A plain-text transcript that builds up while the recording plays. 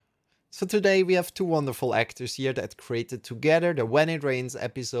So today we have two wonderful actors here that created together the When It Rains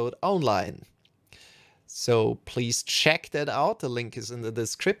episode online. So please check that out, the link is in the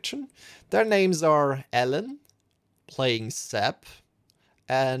description. Their names are Ellen, playing Seb,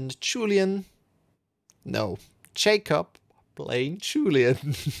 and Jacob, playing Julian.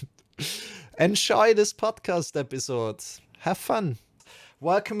 Enjoy this podcast episode. Have fun.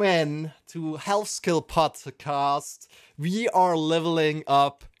 Welcome in to Health Skill Podcast. We are leveling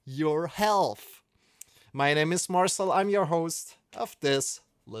up your health. My name is Marcel. I'm your host of this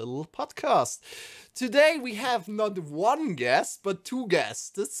little podcast. Today we have not one guest, but two guests.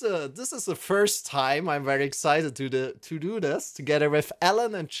 This is the first time. I'm very excited to do this together with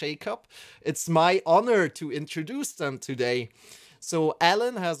Ellen and Jacob. It's my honor to introduce them today. So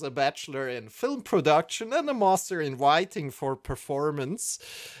Ellen has a bachelor in film production and a master in writing for performance.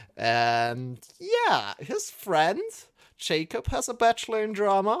 And yeah, his friend Jacob has a bachelor in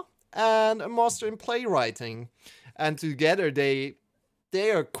drama and a master in playwriting. And together they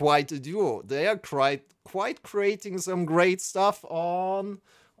are quite a duo. They are quite creating some great stuff on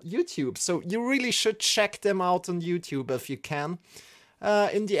YouTube. So you really should check them out on YouTube if you can.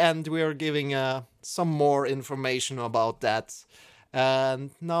 In the end, we are giving some more information about that.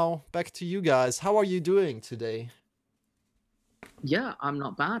 And now back to you guys. How are you doing today? Yeah, I'm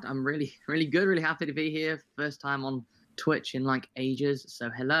not bad. I'm really, really good. Really happy to be here. First time on Twitch in like ages. So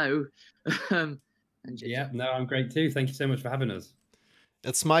hello. I'm great too. Thank you so much for having us.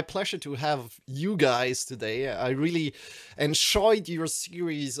 It's my pleasure to have you guys today. I really enjoyed your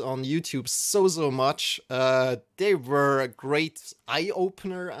series on YouTube so much. They were a great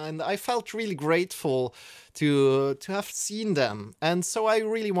eye-opener and I felt really grateful to have seen them. And so I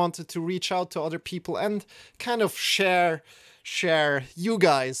really wanted to reach out to other people and kind of share you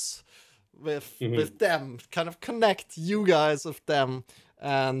guys with them, kind of connect you guys with them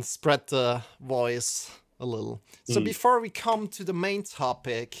and spread the voice a little. So before we come to the main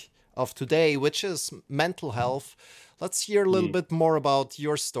topic of today, which is mental health, let's hear a little bit more about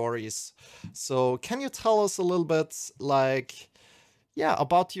your stories. So can you tell us a little bit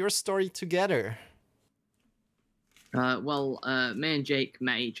about your story together? Me and Jake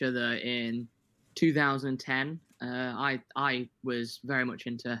met each other in 2010. I was very much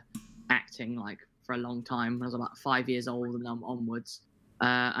into acting like for a long time. I was about 5 years old and onwards.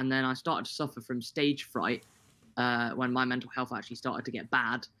 And then I started to suffer from stage fright when my mental health actually started to get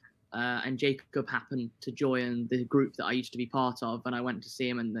bad. And Jacob happened to join the group that I used to be part of, and I went to see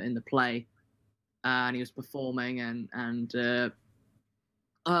him in the play, and he was performing, and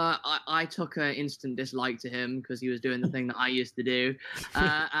I took an instant dislike to him because he was doing the thing that I used to do,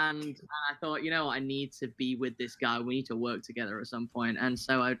 and I thought, you know what, I need to be with this guy. We need to work together at some point, and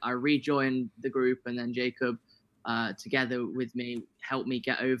so I rejoined the group, and then Jacob, together with me, helped me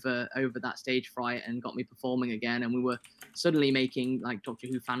get over that stage fright and got me performing again. And we were suddenly making like Doctor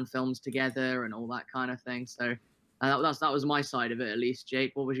Who fan films together and all that kind of thing. So that was my side of it, at least.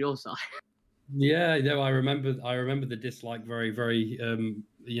 Jake, what was your side? Yeah, I remember the dislike very, very,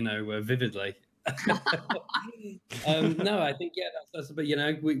 vividly. No, I think that's but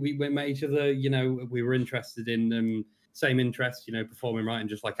we met each other. We were interested in same interest, performing, writing,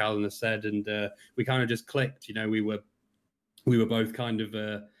 just like Alan has said, and we kind of just clicked. We were both kind of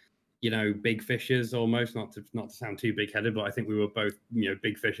big fishes almost, not to sound too big-headed, but I think we were both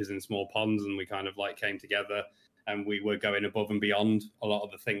big fishes in small ponds, and we kind of like came together, and we were going above and beyond a lot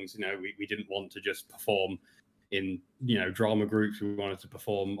of the things. We didn't want to just perform in drama groups. We wanted to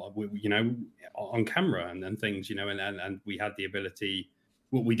perform on camera and things, and we had the ability.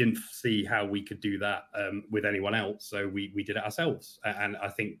 Well, we didn't see how we could do that with anyone else, so we did it ourselves. And I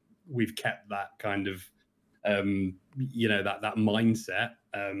think we've kept that kind of that mindset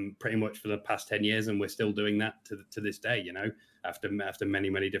pretty much for the past 10 years, and we're still doing that to this day, after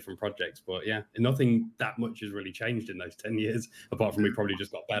many different projects. But yeah, nothing that much has really changed in those 10 years, apart from we probably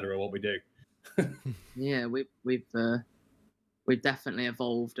just got better at what we do. Yeah, we've definitely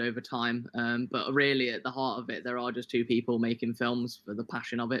evolved over time, but really at the heart of it, there are just two people making films for the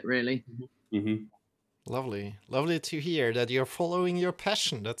passion of it, really. Lovely to hear that you're following your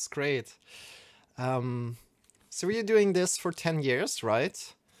passion. That's great. So you're doing this for 10 years,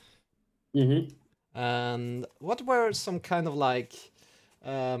 right? And what were some kind of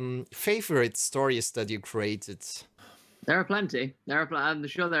favorite stories that you created? There are plenty. I'm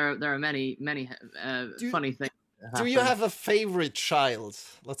sure there are many funny things. Do you have a favorite child?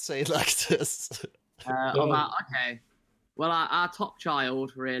 Let's say it like this. Okay. Well, our top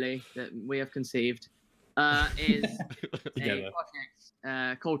child, really, that we have conceived, is a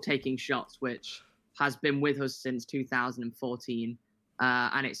project called Taking Shots, which has been with us since 2014.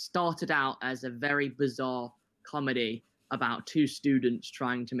 and it started out as a very bizarre comedy about two students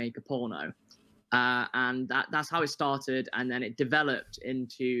trying to make a porno. And that's how it started, and then it developed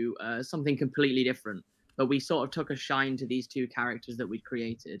into something completely different. But we sort of took a shine to these two characters that we'd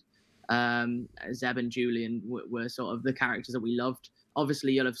created. Zeb and Julian were sort of the characters that we loved.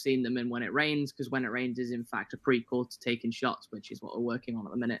 Obviously, you'll have seen them in When It Rains, because When It Rains is in fact a prequel to Taking Shots, which is what we're working on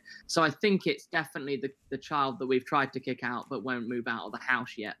at the minute. So I think it's definitely the child that we've tried to kick out but won't move out of the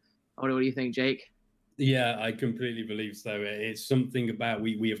house yet. What do you think, Jake? Yeah, I completely believe so. It's something about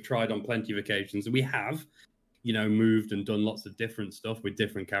we have tried on plenty of occasions, and we have, moved and done lots of different stuff with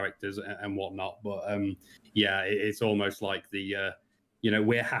different characters and whatnot. But yeah, it's almost like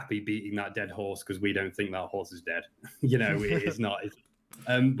we're happy beating that dead horse because we don't think that horse is dead. It's not.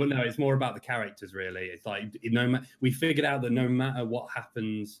 But no, it's more about the characters, really. It's like we figured out that no matter what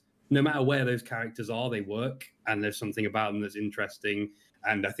happens, no matter where those characters are, they work, and there's something about them that's interesting.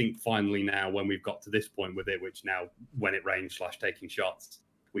 And I think finally now, when we've got to this point with it, which now When It Rains / Taking Shots,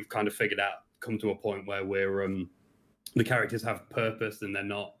 we've kind of come to a point where we're the characters have purpose, and they're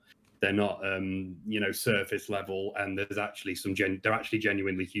not surface level, and there's actually they're actually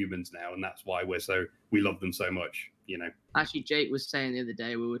genuinely humans now, and that's why we love them so much. Actually, Jake was saying the other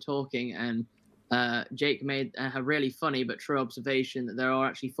day, we were talking, and Jake made a really funny but true observation that there are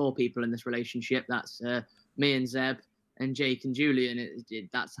actually 4 people in this relationship. That's me and Zeb and Jake and Julian.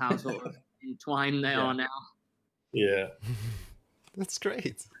 That's how sort of entwined they are now. Yeah. That's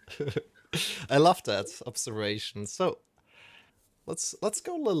great. I love that observation. So let's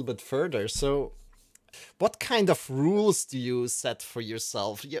go a little bit further. So what kind of rules do you set for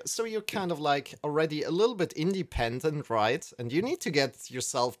yourself? Yeah, so you're kind of like already a little bit independent, right? And you need to get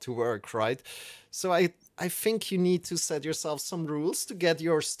yourself to work, right? So I think you need to set yourself some rules to get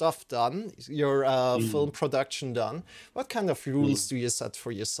your stuff done, your film production done. What kind of rules do you set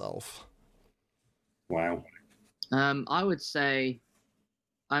for yourself? Wow. I would say,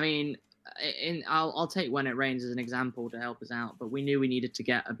 I'll take When It Rains as an example to help us out, but we knew we needed to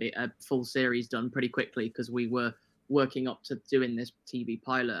get a full series done pretty quickly because we were working up to doing this TV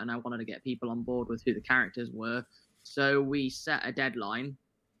pilot, and I wanted to get people on board with who the characters were. So we set a deadline.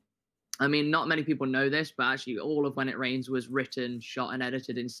 Not many people know this, but actually all of When It Rains was written, shot, and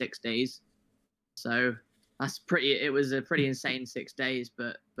edited in 6 days. So it was a pretty insane 6 days,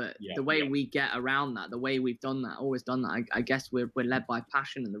 but the way we get around that, the way we've always done that, I guess we're led by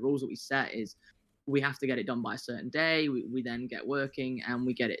passion, and the rules that we set is we have to get it done by a certain day. We then get working and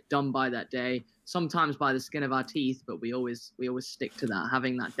we get it done by that day, sometimes by the skin of our teeth, but we always stick to that.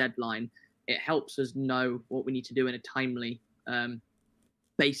 Having that deadline, it helps us know what we need to do in a timely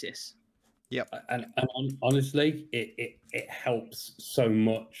basis. Yep. And honestly, it helps so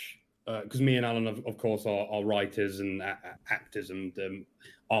much because me and Alan, of course, are writers and actors and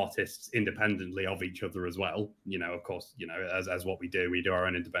artists independently of each other as well. Of course, as what we do our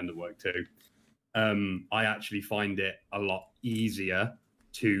own independent work too. I actually find it a lot easier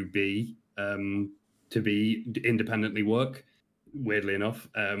to be independently work, weirdly enough,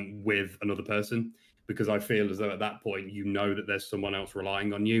 with another person. Because I feel as though at that point, that there's someone else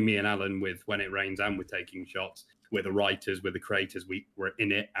relying on you. Me and Alan, with When It Rains and with Taking Shots, we're the writers, we're the creators, we're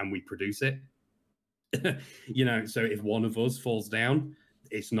in it and we produce it. So if one of us falls down,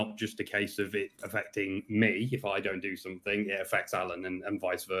 it's not just a case of it affecting me. If I don't do something, it affects Alan and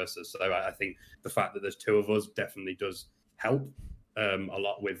vice versa. So I think the fact that there's 2 of us definitely does help a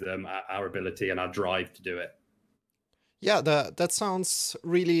lot with our ability and our drive to do it. Yeah, that sounds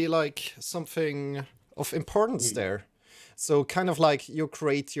really like something of importance there. So kind of like you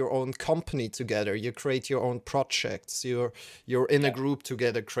create your own company together, you create your own projects, you're in a group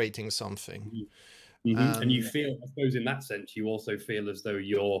together creating something. And you feel, I suppose in that sense, you also feel as though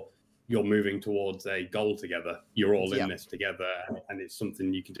you're moving towards a goal together. You're all in this together, and it's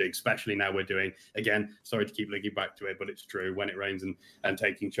something you can do, especially now we're doing, again, sorry to keep linking back to it, but it's true, When It Rains and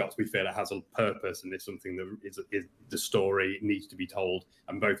Taking Shots, we feel it has a purpose, and it's something that is the story needs to be told.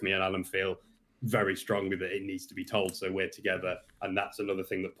 And both me and Alan feel very strongly that it needs to be told, so we're together, and that's another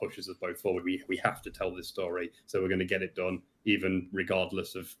thing that pushes us both forward. We have to tell this story, so we're going to get it done, even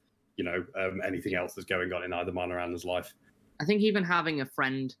regardless of anything else that's going on in either mine or Anna's life. I think even having a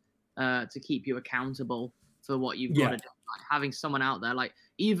friend to keep you accountable for what you've got to do, like having someone out there, like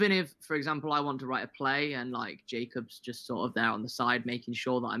even if, for example, I want to write a play and like Jacob's just sort of there on the side making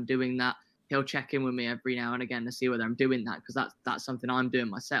sure that I'm doing that, he'll check in with me every now and again to see whether I'm doing that, because that's something I'm doing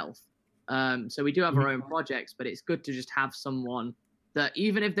myself. So we do have our own projects, but it's good to just have someone that,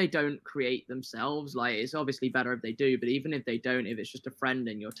 even if they don't create themselves, like it's obviously better if they do, but even if they don't, if it's just a friend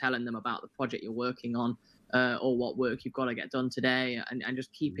and you're telling them about the project you're working on, or what work you've got to get done today, and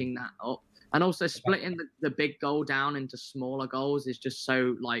just keeping that up. And also splitting the big goal down into smaller goals is just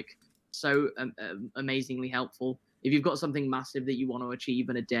so amazingly helpful. If you've got something massive that you want to achieve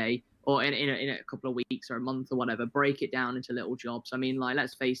in a day or in a couple of weeks or a month or whatever, break it down into little jobs. I mean, like,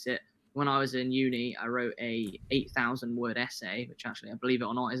 let's face it, when I was in uni, I wrote a 8,000 word essay, which actually, I believe it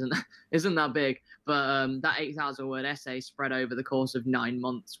or not, isn't that big. But that 8,000 word essay spread over the course of 9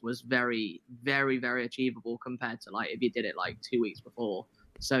 months was very, very, very achievable compared to like if you did it like 2 weeks before.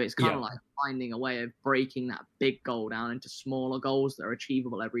 So it's kind of like finding a way of breaking that big goal down into smaller goals that are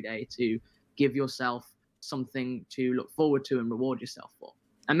achievable every day to give yourself something to look forward to and reward yourself for.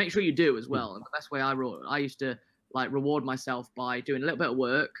 And make sure you do as well. And the best way I used to like reward myself by doing a little bit of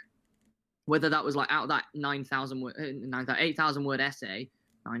work, whether that was like out of that 8,000 word essay,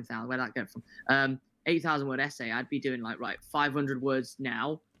 9,000, where'd that go from? 8,000 word essay, I'd be doing like, right, 500 words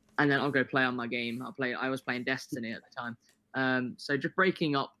now, and then I'll go play on my game. I was playing Destiny at the time. So just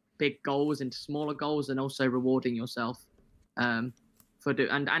breaking up big goals into smaller goals and also rewarding yourself and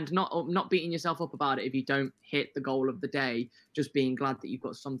not beating yourself up about it if you don't hit the goal of the day, just being glad that you've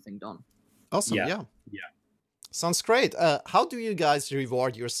got something done. Awesome. Yeah. Sounds great. How do you guys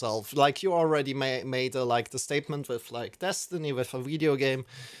reward yourself? Like, you already made like the statement with like Destiny, with a video game.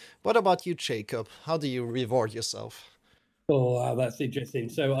 What about you, Jacob? How do you reward yourself? Oh, wow, that's interesting.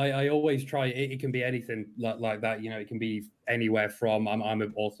 So I always try. It can be anything like that. You know, it can be anywhere from.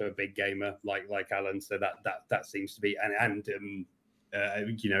 I'm also a big gamer, like Alan. So that seems to be and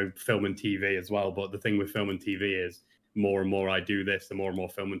you know, film and TV as well. But the thing with film and TV is more and more I do this, the more and more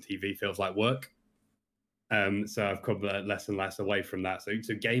film and TV feels like work. So I've come less and less away from that. So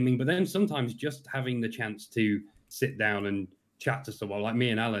gaming, but then sometimes just having the chance to sit down and chat to someone like me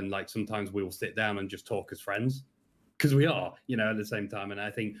and Alan, like sometimes we'll sit down and just talk as friends because we are, you know, at the same time. And I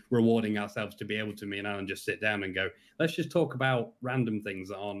think rewarding ourselves to be able to, me and Alan, just sit down and go, let's just talk about random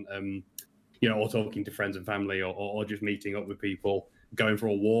things on, you know, or talking to friends and family or just meeting up with people, going for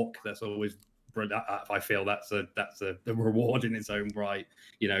a walk. That's always, I feel that's a reward in its own right.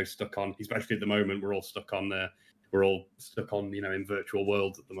 You know, stuck on, especially at the moment, we're all stuck on, you know, in virtual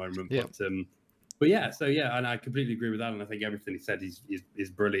worlds at the moment. Yeah. But yeah, so yeah, and I completely agree with that. And I think everything he said is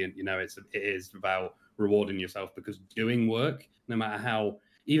brilliant. You know, it is about rewarding yourself, because doing work, no matter how,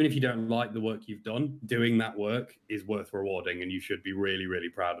 even if you don't like the work you've done, doing that work is worth rewarding, and you should be really, really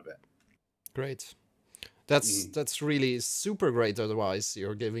proud of it. Great. That's really super great advice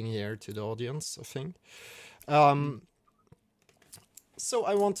you're giving here to the audience, I think. So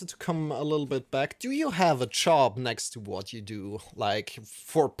I wanted to come a little bit back. Do you have a job next to what you do, like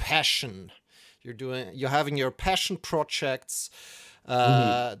for passion? You're having your passion projects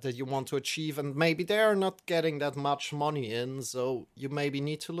that you want to achieve, and maybe they're not getting that much money in, so you maybe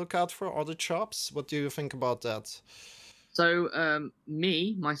need to look out for other jobs. What do you think about that? So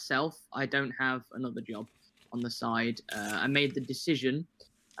myself, I don't have another job on the side. I made the decision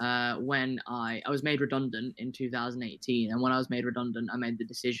when I was made redundant in 2018. And when I was made redundant, I made the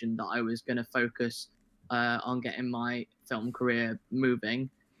decision that I was going to focus on getting my film career moving.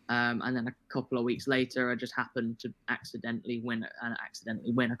 And then a couple of weeks later, I just happened to accidentally win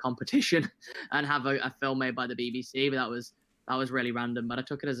a competition and have a film made by the BBC. But that was really random. But I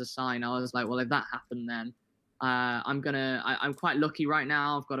took it as a sign. I was like, well, if that happened, then I'm quite lucky right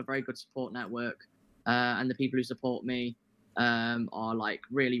now. I've got a very good support network, and the people who support me are like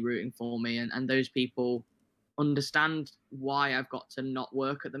really rooting for me, and those people understand why I've got to not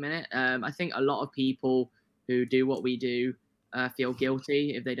work at the minute. I think a lot of people who do what we do feel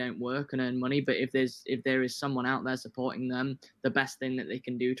guilty if they don't work and earn money, but if there is someone out there supporting them, the best thing that they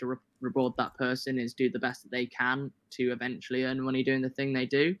can do to reward that person is do the best that they can to eventually earn money doing the thing they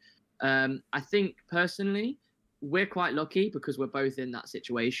do. I think personally we're quite lucky because we're both in that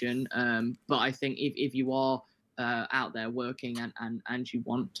situation. But I think if you are out there working and you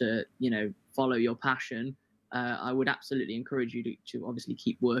want to, you know, follow your passion, I would absolutely encourage you to obviously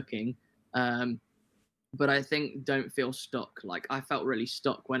keep working. But I think don't feel stuck. Like I felt really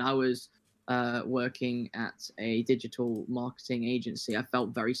stuck when I was working at a digital marketing agency. I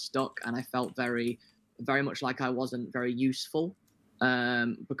felt very stuck, and I felt very, very much like I wasn't very useful.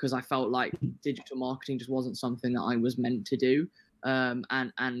 Because I felt like digital marketing just wasn't something that I was meant to do,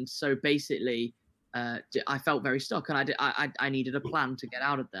 and so basically, I felt very stuck, and I needed a plan to get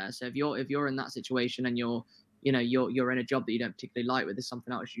out of there. So if you're in that situation and you're in a job that you don't particularly like, where there's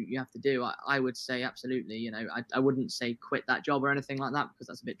something else you have to do, I would say absolutely. You know, I wouldn't say quit that job or anything like that, because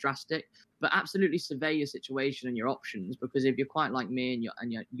that's a bit drastic. But absolutely survey your situation and your options, because if you're quite like me and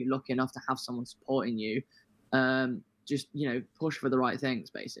you're lucky enough to have someone supporting you, just, you know, push for the right things,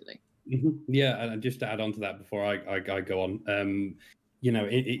 basically. Yeah, and just to add on to that before I go on, you know,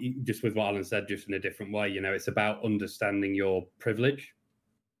 just with what Alan said, just in a different way, you know, it's about understanding your privilege.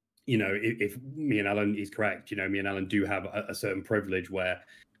 You know, if me and Alan is correct, you know, me and Alan do have a certain privilege where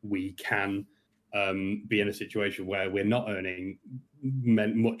we can be in a situation where we're not earning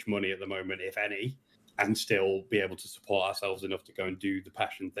much money at the moment, if any, and still be able to support ourselves enough to go and do the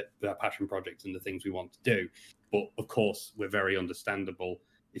passion projects and the things we want to do. But of course, we're very understandable.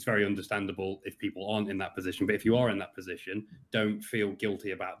 It's very understandable if people aren't in that position. But if you are in that position, don't feel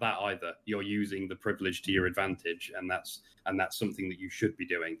guilty about that either. You're using the privilege to your advantage, and that's something that you should be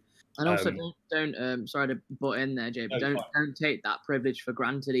doing. And also, don't sorry to butt in there, Jay, but don't take that privilege for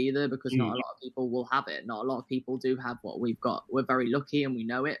granted either, because not a lot of people will have it. Not a lot of people do have what we've got. We're very lucky, and we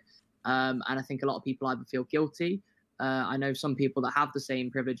know it. And I think a lot of people either feel guilty. I know some people that have the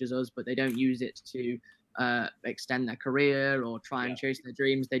same privilege as us, but they don't use it to extend their career or try and chase their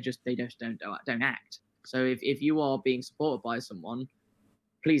dreams. They just don't act. So if you are being supported by someone,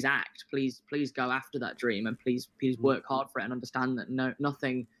 please act. Please go after that dream, and please work hard for it, and understand that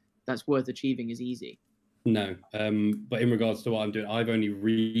nothing that's worth achieving is easy. No, but in regards to what I'm doing, I've only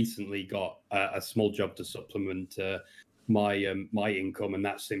recently got a small job to supplement my income, and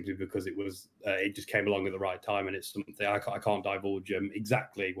that's simply because it just came along at the right time, and it's something I can't divulge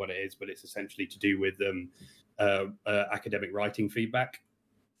exactly what it is, but it's essentially to do with academic writing feedback.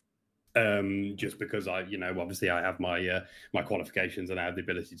 Just because obviously I have my qualifications and I have the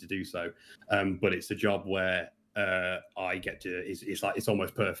ability to do so, but it's a job where I get to it's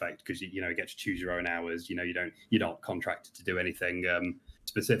almost perfect because you get to choose your own hours. You're not contracted to do anything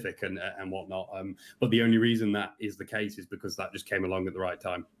specific and whatnot. But the only reason that is the case is because that just came along at the right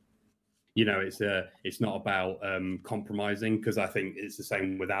time. It's not about compromising, because I think it's the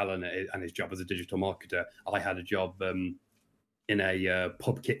same with Alan and his job as a digital marketer. I had a job in a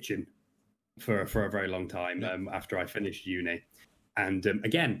pub kitchen for a very long time after I finished uni, and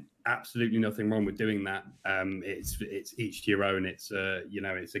again, absolutely nothing wrong with doing that. It's each to your own. It's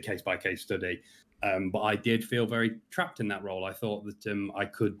it's a case by case study. But I did feel very trapped in that role. I thought that I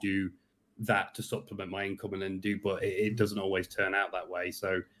could do that to supplement my income but it doesn't always turn out that way.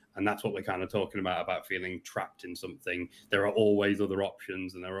 So, and that's what we're kind of talking about feeling trapped in something. There are always other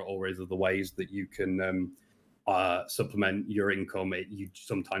options, and there are always other ways that you can supplement your income. You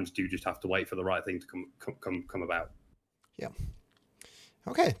sometimes do just have to wait for the right thing to come about. Yeah.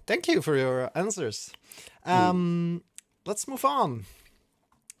 Okay, thank you for your answers. Let's move on.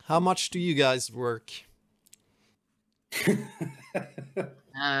 How much do you guys work? Quite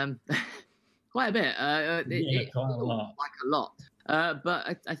a bit. Quite a lot. Like a lot.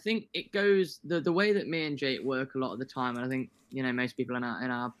 But I think it goes the way that me and Jake work a lot of the time, and I think most people in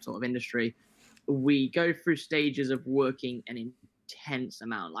our sort of industry, we go through stages of working an intense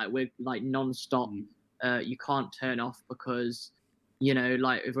amount. Like we're like non-stop. You can't turn off because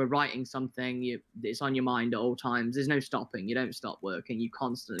like if we're writing something, it's on your mind at all times. There's no stopping. You don't stop working. You're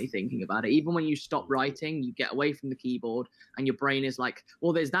constantly thinking about it. Even when you stop writing, you get away from the keyboard and your brain is like,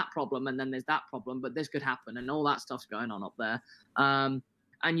 well, there's that problem, and then there's that problem, but this could happen, and all that stuff's going on up there. And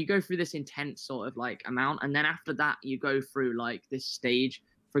you go through this intense sort of like amount, and then after that, you go through like this stage.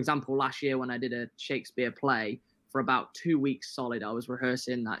 For example, last year when I did a Shakespeare play, for about 2 weeks solid, I was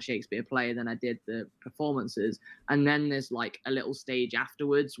rehearsing that Shakespeare play, then I did the performances, and then there's like a little stage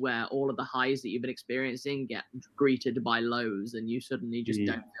afterwards where all of the highs that you've been experiencing get greeted by lows, and you suddenly just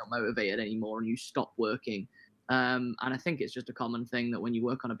don't feel motivated anymore, and you stop working. And I think it's just a common thing that when you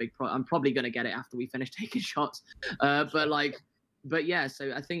work on a big project, I'm probably going to get it after we finish taking shots, but yeah,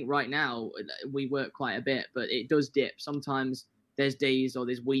 so I think right now we work quite a bit, but it does dip. Sometimes there's days or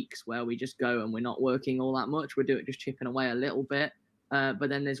there's weeks where we just go and we're not working all that much. We're just chipping away a little bit. But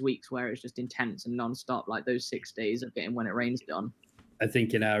then there's weeks where it's just intense and non-stop, like those 6 days of getting When It Rains done. I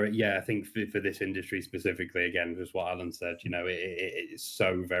think I think for this industry specifically, again, just what Alan said, it's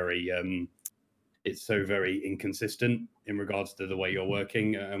so very inconsistent in regards to the way you're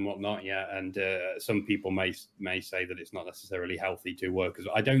working and whatnot. Yeah. And some people may say that it's not necessarily healthy to work as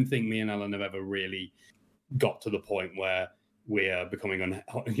well. I don't think me and Alan have ever really got to the point where we're becoming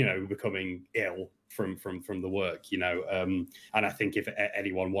becoming ill from the work, and I think if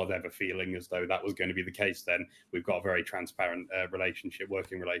anyone was ever feeling as though that was going to be the case, then we've got a very transparent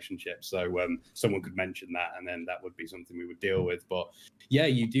working relationship. So someone could mention that, and then that would be something we would deal with. But yeah,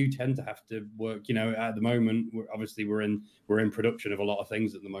 you do tend to have to work. At the moment, we're in production of a lot of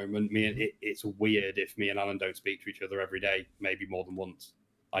things at the moment. It's weird if me and Alan don't speak to each other every day, maybe more than once.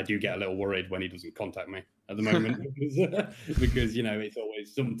 I do get a little worried when he doesn't contact me at the moment because it's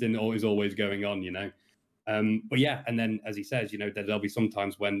always something always going on. But yeah, and then as he says, there'll be some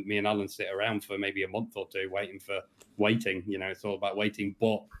times when me and Alan sit around for maybe a month or two waiting. It's all about waiting.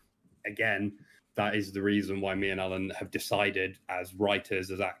 But again, that is the reason why me and Alan have decided, as writers,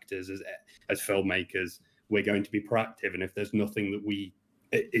 as actors, as filmmakers, we're going to be proactive. And if there's nothing that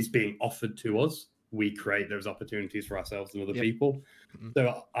is being offered to us, we create those opportunities for ourselves and other people. Mm-hmm.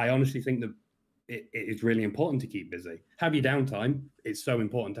 So I honestly think that it is really important to keep busy. Have your downtime. It's so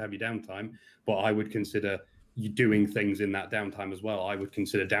important to have your downtime, but I would consider you doing things in that downtime as well. I would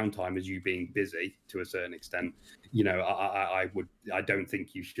consider downtime as you being busy to a certain extent. I don't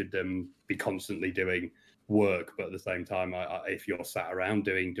think you should be constantly doing work, but at the same time, if you're sat around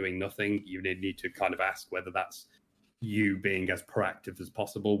doing nothing, you need to kind of ask whether that's you being as proactive as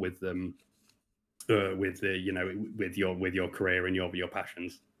possible with your career and your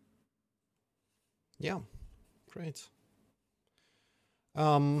passions. Yeah, great.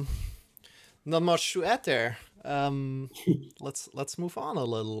 Not much to add there. Let's move on a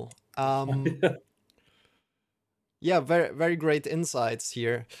little. Yeah, very very great insights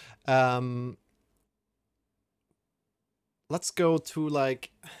here. Let's go to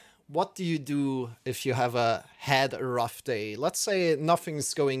what do you do if you have had a rough day? Let's say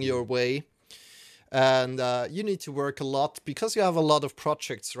nothing's going your way, and you need to work a lot because you have a lot of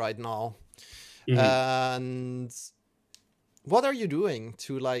projects right now. Mm-hmm. And what are you doing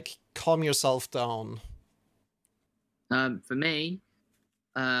to calm yourself down? For me,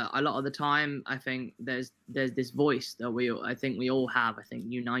 a lot of the time, I think there's this voice that we all have. I think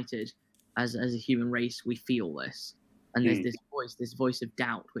united as a human race, we feel this, and there's this voice of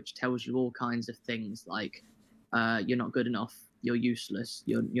doubt which tells you all kinds of things like you're not good enough, you're useless,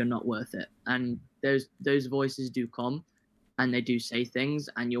 you're not worth it. And those voices do come, and they do say things,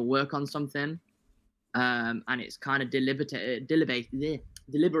 and you'll work on something. And it's kind of deliberate.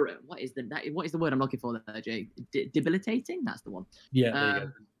 What is the word I'm looking for there, Jake? Debilitating. That's the one. Yeah,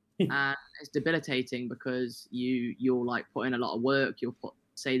 there you go. And it's debilitating because you'll put in a lot of work. You'll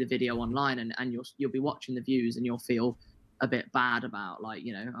say the video online, and you'll be watching the views, and you'll feel a bit bad about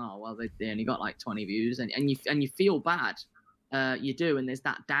oh well, they only got 20 views, and you feel bad. You do, and there's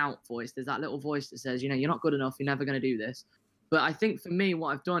that doubt voice. There's that little voice that says you're not good enough. You're never going to do this. But I think for me,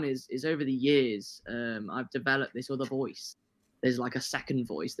 what I've done is over the years, I've developed this other voice. There's a second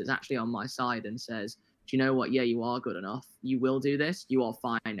voice that's actually on my side and says, do you know what? Yeah, you are good enough. You will do this. You are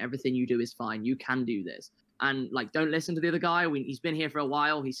fine. Everything you do is fine. You can do this. And don't listen to the other guy. He's been here for a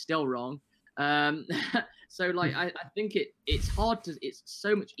while. He's still wrong. So I think it's hard to. It's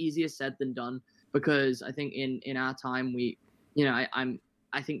so much easier said than done, because I think in our time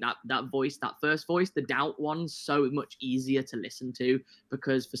I think that voice, that first voice, the doubt one's so much easier to listen to,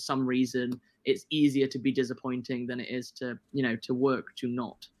 because for some reason it's easier to be disappointing than it is to work to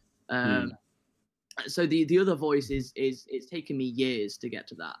not. So the other voice is it's taken me years to get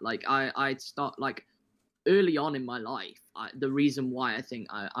to that. I start early on in my life. The reason why I think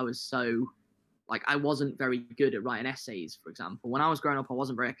I was so I wasn't very good at writing essays, for example. When I was growing up, I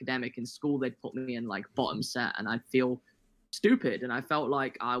wasn't very academic. In school, they'd put me in bottom set, and I'd feel stupid, and I felt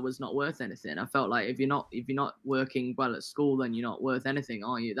like I was not worth anything. I felt like if you're not working well at school, then you're not worth anything,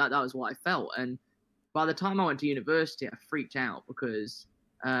 are you? That was what I felt. And by the time I went to university, I freaked out because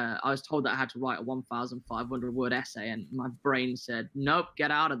I was told that I had to write a 1,500 word essay, and my brain said, nope, get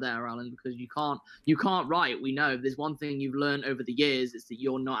out of there, Alan, because you can't write. We know if there's one thing you've learned over the years, is that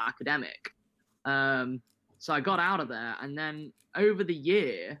you're not academic. So I got out of there, and then over the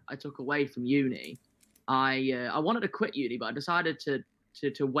year I took away from uni, I wanted to quit uni, but I decided to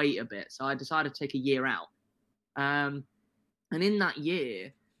wait a bit. So I decided to take a year out. And in that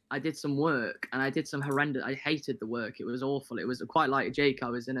year, I did some work, and I did some horrendous. I hated the work. It was awful. It was quite like Jake. I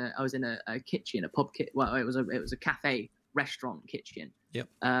was in a kitchen, a pub kit. Well, it was a cafe restaurant kitchen. Yep.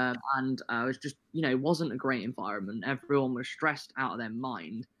 And I was just, it wasn't a great environment. Everyone was stressed out of their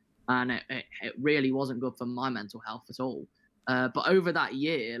mind, and it really wasn't good for my mental health at all. But over that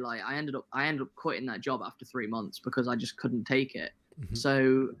year, I ended up quitting that job after 3 months because I just couldn't take it. Mm-hmm.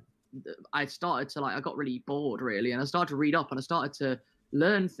 So I started to I got really bored, really, and I started to read up, and I started to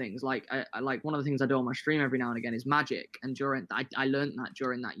learn things. I one of the things I do on my stream every now and again is magic, and I learned that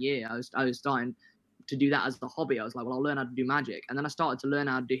during that year. I was starting to do that as a hobby. I was like, well, I'll learn how to do magic, and then I started to learn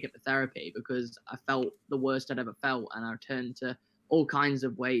how to do hypnotherapy because I felt the worst I'd ever felt, and I turned to all kinds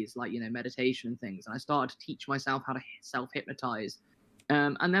of ways, meditation and things. And I started to teach myself how to self-hypnotize.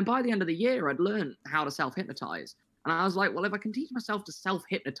 And then by the end of the year, I'd learned how to self-hypnotize. And I was like, well, if I can teach myself to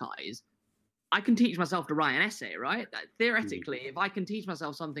self-hypnotize, I can teach myself to write an essay, right? Theoretically, if I can teach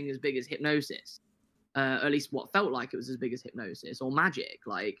myself something as big as hypnosis, or at least what felt like it was as big as hypnosis or magic,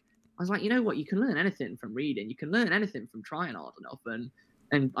 I was like, you know what? You can learn anything from reading. You can learn anything from trying hard enough and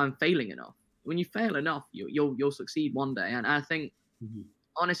I'm failing enough. When you fail enough, you'll succeed one day. And I think,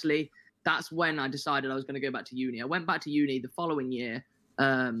 honestly, that's when I decided I was going to go back to uni. I went back to uni the following year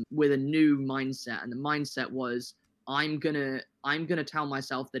with a new mindset, and the mindset was I'm gonna tell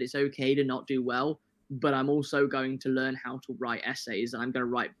myself that it's okay to not do well, but I'm also going to learn how to write essays, and I'm going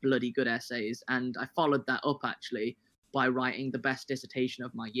to write bloody good essays. And I followed that up actually by writing the best dissertation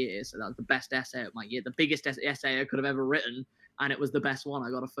of my year. So that was the best essay of my year, the biggest essay I could have ever written, and it was the best one. I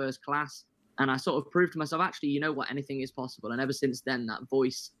got a first class, and I sort of proved to myself, actually, you know what, anything is possible. And ever since then, that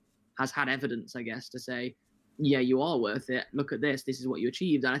voice has had evidence, I guess, to say, yeah, you are worth it. Look at this. This is what you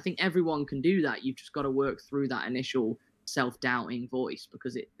achieved. And I think everyone can do that. You've just got to work through that initial self-doubting voice,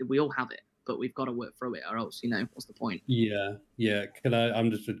 because we all have it, but we've got to work through it, or else, what's the point? Yeah.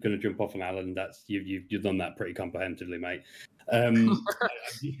 I'm just going to jump off on Alan. That's you've done that pretty comprehensively, mate.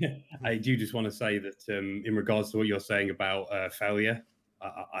 I do just want to say that in regards to what you're saying about failure,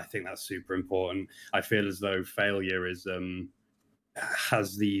 I think that's super important. I feel as though failure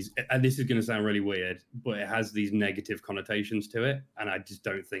has these, and this is going to sound really weird, but it has these negative connotations to it, and I just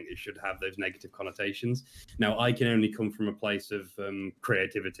don't think it should have those negative connotations. Now, I can only come from a place of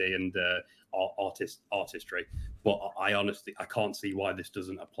creativity and artistry, but I can't see why this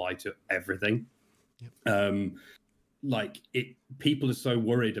doesn't apply to everything. Yep. People are so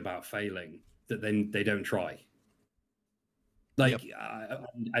worried about failing that then they don't try.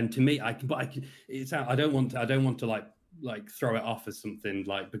 And to me, I don't want to throw it off as something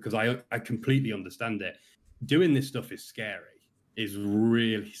because I completely understand it. Doing this stuff is scary, is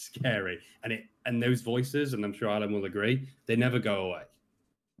really scary, and those voices, and I'm sure Alan will agree, they never go away.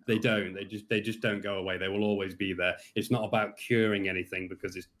 They don't. They just don't go away. They will always be there. It's not about curing anything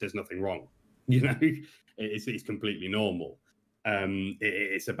because there's nothing wrong. It's completely normal.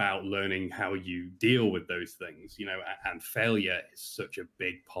 It's about learning how you deal with those things, and failure is such a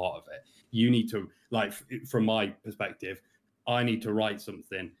big part of it. You need to, from my perspective, I need to write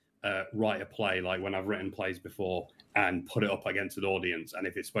something, write a play, like when I've written plays before, and put it up against an audience. And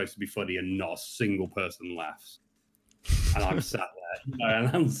if it's supposed to be funny and not a single person laughs, and I'm sat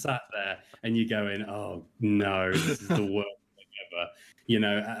there, and you're going, oh no, this is the worst thing ever.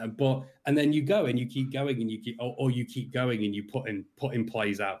 And then you go and you keep going and you keep going and you put in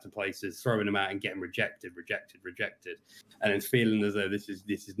plays out to places, throwing them out and getting rejected, and then feeling as though this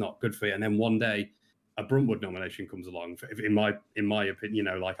is not good for you. And then one day a Bruntwood nomination comes along. In my opinion,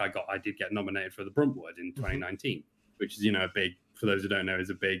 I did get nominated for the Bruntwood in 2019, which is a big, for those who don't know,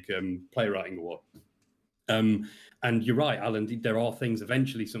 is a big playwriting award. And you're right, Alan, there are things,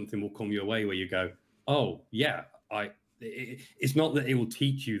 eventually something will come your way where you go, oh yeah, it's not that it will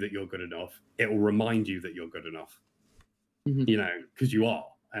teach you that you're good enough. It will remind you that you're good enough, because you are.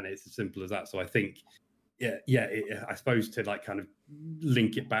 And it's as simple as that. So I think, I suppose to kind of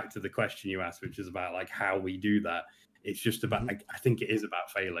link it back to the question you asked, which is about how we do that. It's just about, I think it is about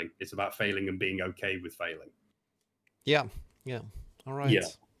failing. It's about failing and being okay with failing. Yeah. All right. Yeah.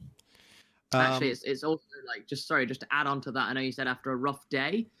 Actually, it's also just to add on to that. I know you said after a rough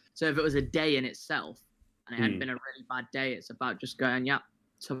day. So if it was a day in itself, and it had been a really bad day, it's about just going,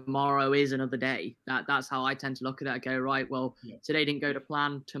 tomorrow is another day. That's how I tend to look at it. I go, right, well, today didn't go to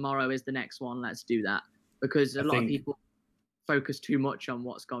plan. Tomorrow is the next one. Let's do that. Because a lot of people focus too much on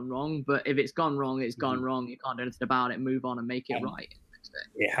what's gone wrong. But if it's gone wrong, it's gone wrong. You can't do anything about it. Move on and make it right.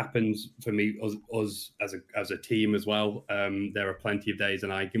 It happens for me, us as a team as well. There are plenty of days,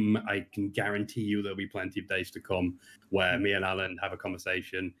 and I can guarantee you there'll be plenty of days to come where me and Alan have a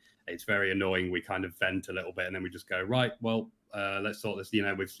conversation. It's very annoying. We kind of vent a little bit, and then we just go, right, well, let's sort this.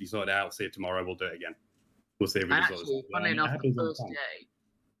 We've sorted it out. See it tomorrow. We'll do it again. We'll see if we can sort this out. Funny enough, the first day.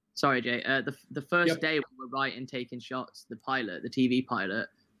 Sorry, Jay. The first day when we were writing, taking shots, the TV pilot,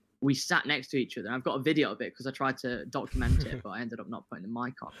 we sat next to each other. I've got a video of it because I tried to document it, but I ended up not putting the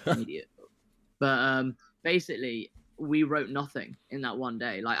mic on. Idiot. But basically, we wrote nothing in that one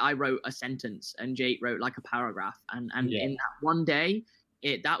day. I wrote a sentence, and Jake wrote a paragraph, and in that one day,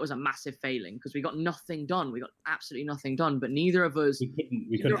 that was a massive failing because we got nothing done. We got absolutely nothing done. But neither of us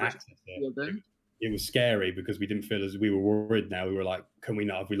we couldn't access it. It was scary because we didn't feel as we were worried. Now we were like, can we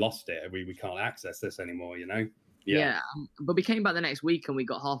not? Have we lost it? We can't access this anymore. Yeah. But we came back the next week and we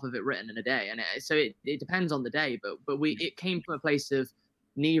got half of it written in a day, and it depends on the day. But it came from a place of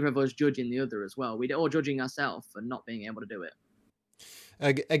neither of us judging the other as well. We're all judging ourselves for not being able to do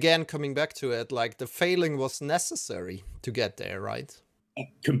it. Again, coming back to it, the failing was necessary to get there, right?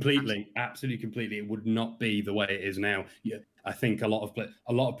 Completely, absolutely, completely. It would not be the way it is now. Yeah, I think a lot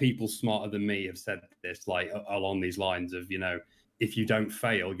of people smarter than me have said this, along these lines of, if you don't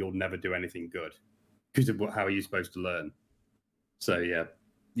fail, you'll never do anything good because of how are you supposed to learn? So yeah,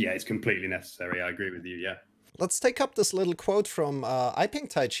 it's completely necessary. I agree with you. Yeah. Let's take up this little quote from Iping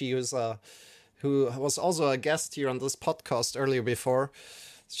Taichi, who was also a guest here on this podcast earlier before.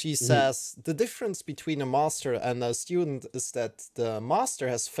 She says, the difference between a master and a student is that the master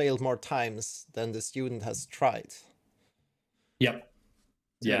has failed more times than the student has tried. Yep.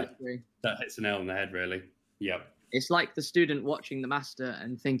 Yeah. Totally agree. That hits the nail on the head, really. Yep. It's like the student watching the master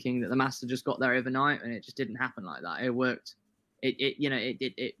and thinking that the master just got there overnight, and it just didn't happen like that. It worked.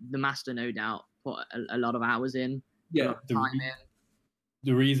 The master no doubt put a lot of hours in. Yeah.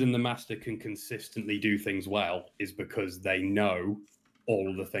 The reason the master can consistently do things well is because they know all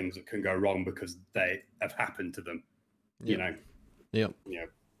of the things that can go wrong because they have happened to them. You know. Yeah. Yeah.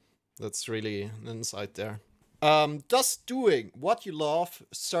 That's really an insight there. Does doing what you love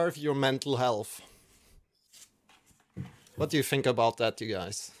serve your mental health? What do you think about that, you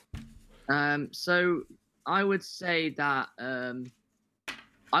guys? So I would say that the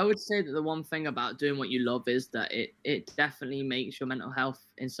one thing about doing what you love is that it definitely makes your mental health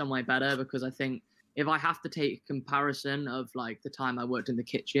in some way better, because I think if I have to take a comparison of like the time I worked in the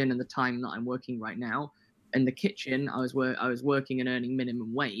kitchen and the time that I'm working right now, in the kitchen I was working and earning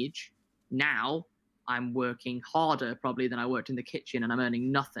minimum wage. Now I'm working harder probably than I worked in the kitchen, and I'm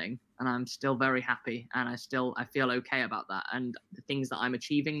earning nothing, and I'm still very happy, and I feel okay about that. And the things that I'm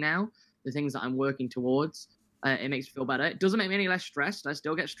achieving now, the things that I'm working towards, it makes me feel better. It doesn't make me any less stressed. I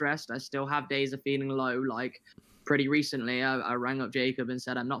still get stressed. I still have days of feeling low. Like pretty recently, I rang up Jacob and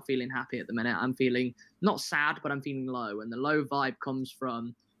said, I'm not feeling happy at the minute. I'm feeling not sad, but I'm feeling low. And the low vibe comes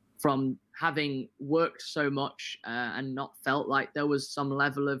from having worked so much and not felt like there was some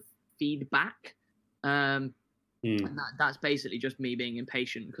level of feedback. And that's basically just me being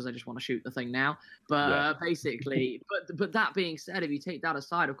impatient because I just want to shoot the thing now. But basically, but that being said, if you take that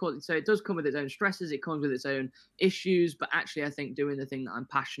aside, of course, so it does come with its own stresses, it comes with its own issues. But actually, I think doing the thing that I'm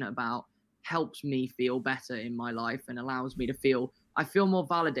passionate about helps me feel better in my life and allows me to feel more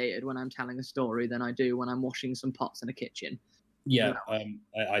validated when I'm telling a story than I do when I'm washing some pots in a kitchen. Yeah,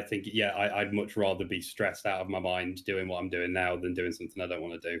 I think I'd much rather be stressed out of my mind doing what I'm doing now than doing something I don't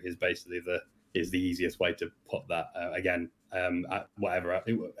want to do. Is basically the easiest way to put that. Again,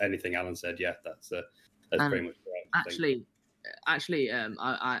 anything Alan said, yeah, that's pretty much correct. Actually,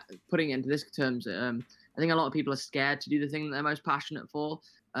 I putting it into this terms, I think a lot of people are scared to do the thing that they're most passionate for.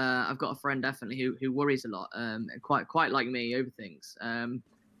 I've got a friend definitely who worries a lot, quite like me, overthinks.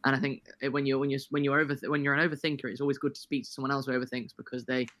 And I think when you're an overthinker, it's always good to speak to someone else who overthinks, because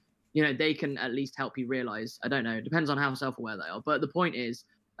they can at least help you realize. I don't know, it depends on how self-aware they are. But the point is,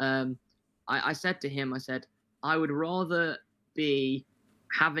 I said to him, I said, I would rather be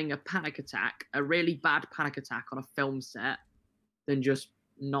having a panic attack, a really bad panic attack on a film set, than just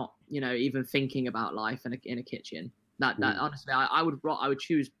not, even thinking about life in a kitchen. That honestly, I would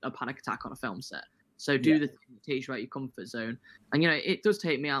choose a panic attack on a film set. So do the thing that takes you out your comfort zone. And, it does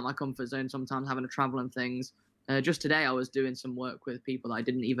take me out of my comfort zone sometimes, having to travel and things. Just today, I was doing some work with people I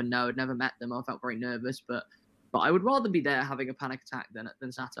didn't even know. I'd never met them. I felt very nervous, but I would rather be there having a panic attack than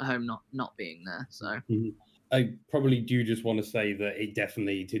sat at home not being there. So I probably do just want to say that it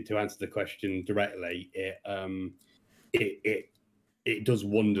definitely, to answer the question directly, it does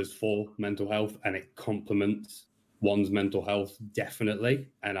wonders for mental health, and it complements one's mental health, definitely.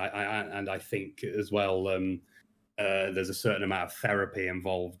 And I think as well, there's a certain amount of therapy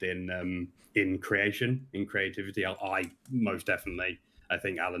involved in creation, in creativity. I most definitely, I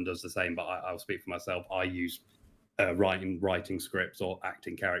think Alan does the same, but I'll speak for myself. I use writing scripts or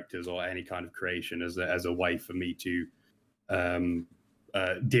acting characters or any kind of creation as a way for me to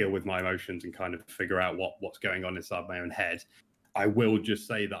deal with my emotions and kind of figure out what's going on inside my own head. I will just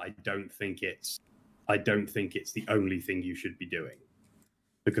say that I don't think it's the only thing you should be doing,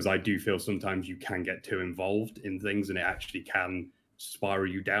 because I do feel sometimes you can get too involved in things and it actually can spiral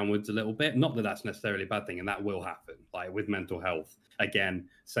you downwards a little bit. Not that that's necessarily a bad thing, and that will happen. Like with mental health, again,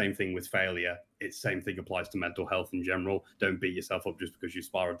 same thing with failure. Same thing applies to mental health in general. Don't beat yourself up just because you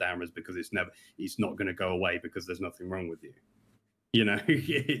spiral downwards, because it's not going to go away because there's nothing wrong with you.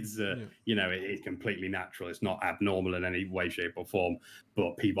 It's completely natural. It's not abnormal in any way, shape, or form.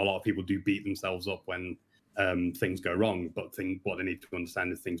 But a lot of people do beat themselves up when things go wrong. But what they need to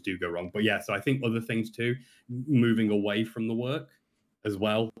understand is things do go wrong. But yeah, so I think other things too, moving away from the work as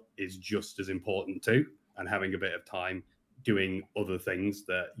well is just as important too, and having a bit of time doing other things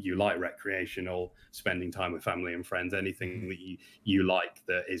that you like, recreational, spending time with family and friends, anything that you like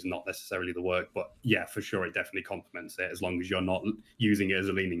that is not necessarily the work. But yeah, for sure, it definitely complements it, as long as you're not using it as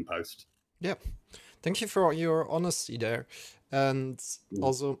a leaning post. Yep. Thank you for your honesty there. And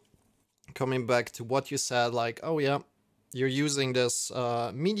also coming back to what you said, like, oh yeah, you're using this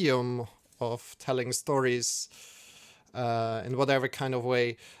medium of telling stories in whatever kind of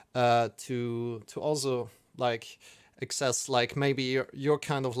way to also like access like maybe your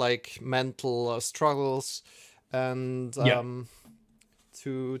kind of like mental struggles and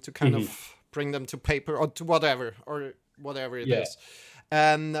to kind of bring them to paper or to whatever it is.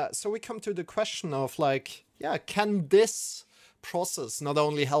 And so we come to the question of like, yeah, can this process not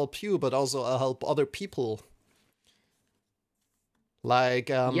only help you but also help other people? Like,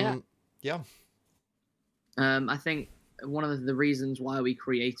 Yeah. I think one of the reasons why we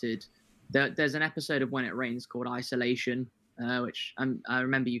created there's an episode of When It Rains called Isolation, which I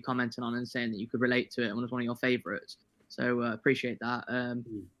remember you commenting on and saying that you could relate to it and it was one of your favorites. So appreciate that.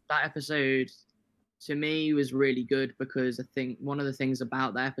 That episode to me was really good because I think one of the things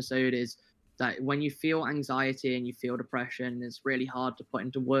about that episode is that when you feel anxiety and you feel depression, it's really hard to put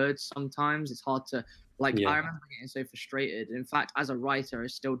into words sometimes. It's hard to, like, I remember getting so frustrated. In fact, as a writer, I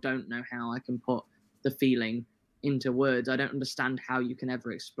still don't know how I can put the feeling into words. I don't understand how you can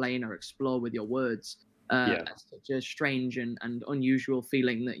ever explain or explore with your words such a strange and unusual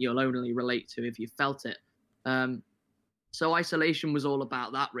feeling that you'll only relate to if you felt it. So Isolation was all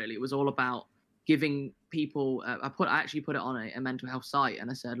about that, really. It was all about giving people I actually put it on a mental health site,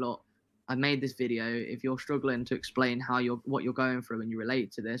 and I said, look, I made this video. If you're struggling to explain what you're going through and you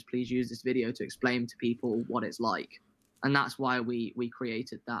relate to this, please use this video to explain to people what it's like. And that's why we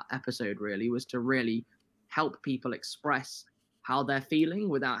created that episode, really, was to really help people express how they're feeling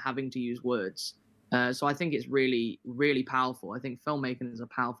without having to use words. So I think it's really, really powerful. I think filmmaking is a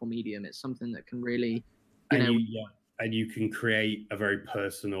powerful medium. It's something that can really, and you can create a very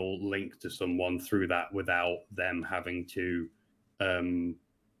personal link to someone through that without them having to,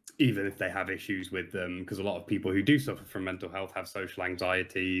 even if they have issues with them, because a lot of people who do suffer from mental health have social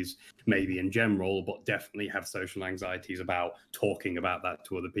anxieties, maybe in general, but definitely have social anxieties about talking about that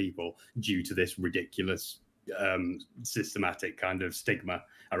to other people due to this ridiculous systematic kind of stigma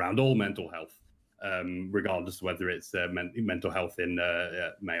around all mental health. Regardless of whether it's mental health in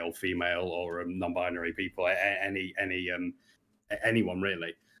male, female, or non-binary people, anyone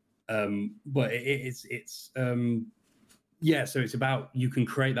really. But so it's about, you can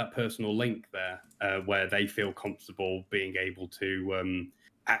create that personal link there where they feel comfortable being able to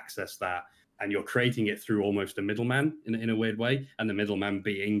access that, and you're creating it through almost a middleman in a weird way, and the middleman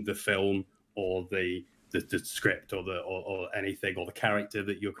being the film or the script or anything, or the character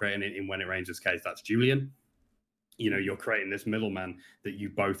that you're creating in When It Rains' case, that's Julian. You're creating this middleman that you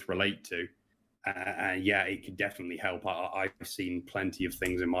both relate to. And it can definitely help. I've seen plenty of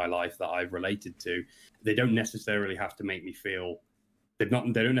things in my life that I've related to. They don't necessarily have to make me feel, they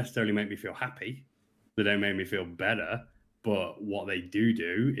don't necessarily make me feel happy. They don't make me feel better. But what they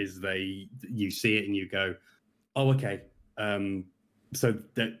do is you see it and you go, oh, okay. So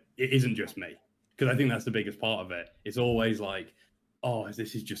that it isn't just me. Because I think that's the biggest part of it. It's always like, oh,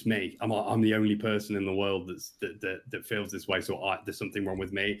 this is just me. I'm the only person in the world that feels this way. So there's something wrong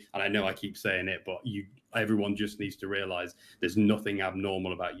with me. And I know I keep saying it, but everyone just needs to realize there's nothing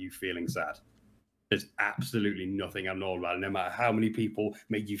abnormal about you feeling sad. There's absolutely nothing abnormal about it. No matter how many people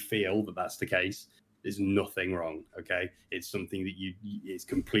make you feel that that's the case, there's nothing wrong. Okay, it's something that it's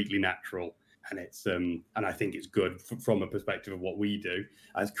completely natural. And it's and I think it's good from a perspective of what we do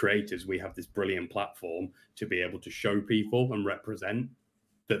as creators. We have this brilliant platform to be able to show people and represent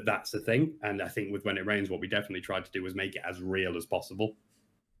that that's a thing. And I think with When It Rains, what we definitely tried to do was make it as real as possible.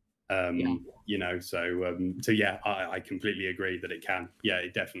 I completely agree that it can. Yeah,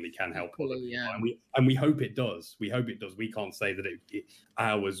 it definitely can help. And we hope it does. We hope it does. We can't say that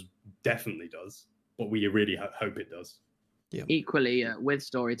ours definitely does, but we really hope it does. Yeah. Equally, with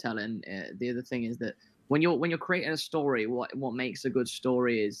storytelling, the other thing is that when you're creating a story, what makes a good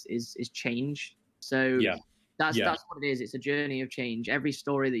story is change. So that's what it is. It's a journey of change. Every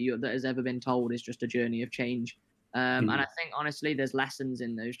story that has ever been told is just a journey of change. And I think honestly, there's lessons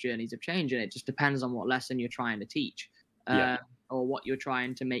in those journeys of change, and it just depends on what lesson you're trying to teach, or what you're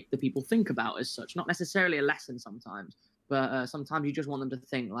trying to make the people think about as such. Not necessarily a lesson sometimes, but sometimes you just want them to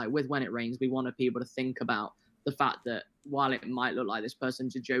think. Like with When It Rains, we wanted people to think about the fact that while it might look like this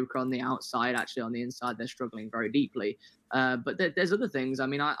person's a joker on the outside, actually on the inside they're struggling very deeply. But there's other things. I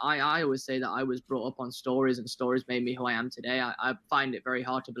mean, I always say that I was brought up on stories, and stories made me who I am today. I find it very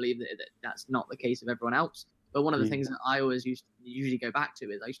hard to believe that that's not the case of everyone else. But one of the things that I always usually go back to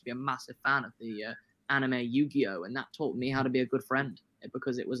is I used to be a massive fan of the anime Yu-Gi-Oh, and that taught me how to be a good friend,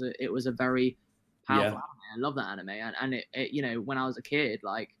 because it was a very powerful anime. I love that anime, and it when I was a kid,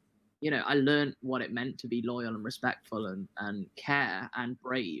 like, I learned what it meant to be loyal and respectful and care and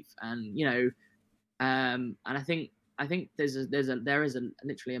brave, and and I think there is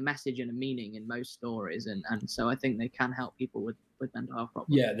literally a message and a meaning in most stories, and so I think they can help people with mental health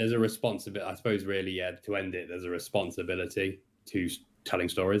problems. Yeah, there's a responsibility, I suppose, really. Yeah, to end it, there's a responsibility to telling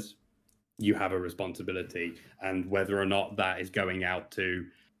stories. You have a responsibility, and whether or not that is going out to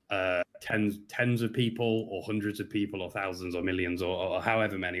tens of people or hundreds of people or thousands or millions or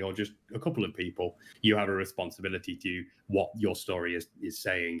however many, or just a couple of people, you have a responsibility to what your story is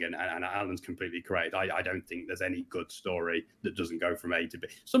saying. And Alan's completely correct. I don't think there's any good story that doesn't go from A to B.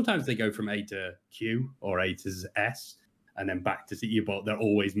 Sometimes they go from A to Q or A to S and then back to C, but they're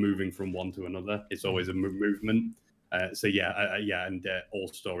always moving from one to another. It's always a movement. So and all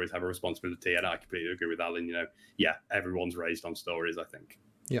stories have a responsibility, and I completely agree with Alan. Everyone's raised on stories, I think.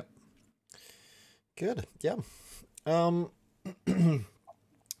 Yeah. Good. Yeah.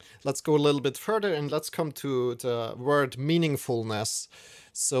 Let's go a little bit further and let's come to the word meaningfulness.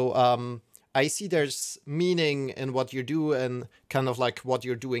 So I see there's meaning in what you do and kind of like what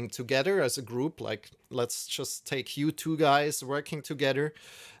you're doing together as a group. Like, let's just take you two guys working together.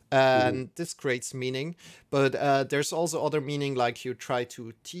 And this creates meaning. But there's also other meaning, like you try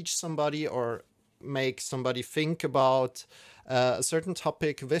to teach somebody or make somebody think about a certain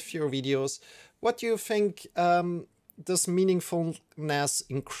topic with your videos. What do you think, does meaningfulness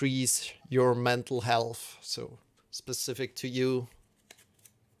increase your mental health? So specific to you.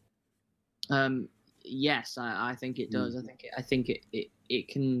 Yes, I think it does. I think it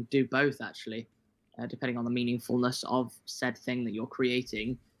can do both, actually, depending on the meaningfulness of said thing that you're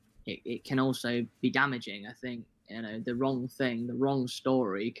creating. It can also be damaging. I think the wrong thing, the wrong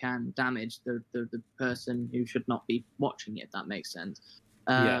story can damage the person who should not be watching it, if that makes sense.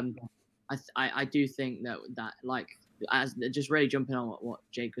 I do think that like, as just really jumping on what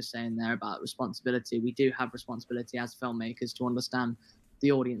Jake was saying there about responsibility, we do have responsibility as filmmakers to understand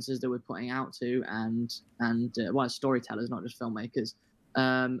the audiences that we're putting out to, and as storytellers, not just filmmakers,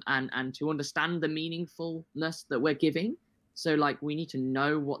 and to understand the meaningfulness that we're giving. So like, we need to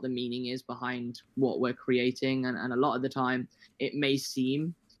know what the meaning is behind what we're creating, and a lot of the time it may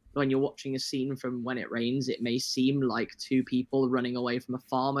seem, when you're watching a scene from When It Rains, it may seem like two people running away from a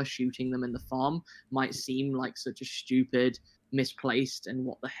farmer, shooting them in the farm, might seem like such a stupid, misplaced, and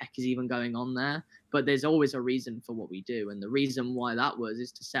what the heck is even going on there. But there's always a reason for what we do, and the reason why that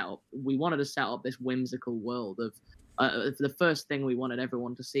is to we wanted to set up this whimsical world of the first thing we wanted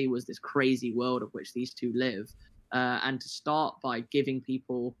everyone to see was this crazy world of which these two live, and to start by giving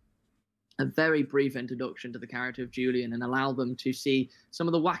people a very brief introduction to the character of Julian and allow them to see some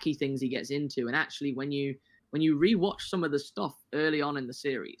of the wacky things he gets into. And actually, when you rewatch some of the stuff early on in the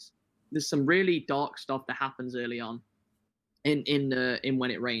series, there's some really dark stuff that happens early on in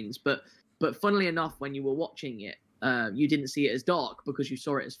When It Rains. But funnily enough, when you were watching it, you didn't see it as dark because you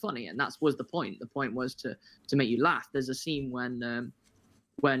saw it as funny, and that was the point. The point was to make you laugh. There's a scene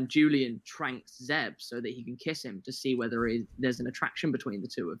when Julian tranks Zeb so that he can kiss him to see whether there's an attraction between the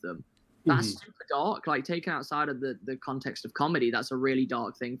two of them. That's super dark. Like, taken outside of the context of comedy, that's a really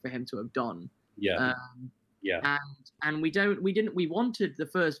dark thing for him to have done. Yeah. And we wanted the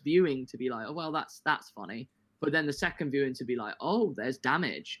first viewing to be like, oh well, that's funny. But then the second viewing to be like, oh, there's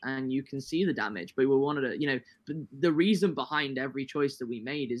damage, and you can see the damage. But we wanted to, but the reason behind every choice that we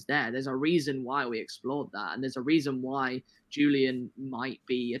made is there. There's a reason why we explored that, and there's a reason why Julian might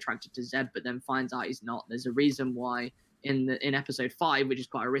be attracted to Zeb, but then finds out he's not. There's a reason why in episode 5, which is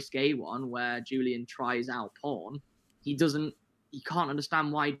quite a risque one, where Julian tries out porn, he can't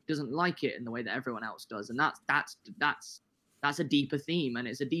understand why he doesn't like it in the way that everyone else does, and that's a deeper theme, and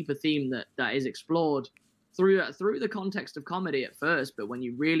it's a deeper theme that is explored through the context of comedy at first, but when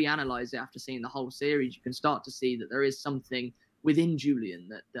you really analyze it after seeing the whole series, you can start to see that there is something within Julian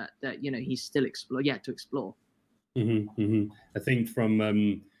that he's still yet to explore. I think from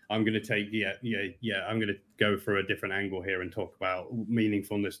I'm going to take I'm going to go for a different angle here and talk about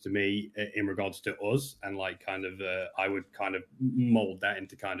meaningfulness to me in regards to us, and like kind of I would kind of mold that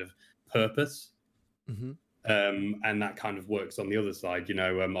into kind of purpose. And that kind of works on the other side,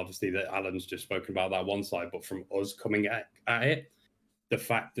 obviously that Alan's just spoken about that one side, but from us coming at it, the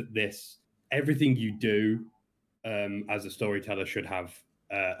fact that everything you do as a storyteller should have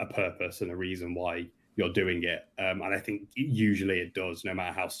a purpose and a reason why you're doing it. And I think usually it does, no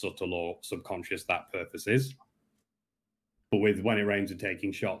matter how subtle or subconscious that purpose is. But with When It Rains and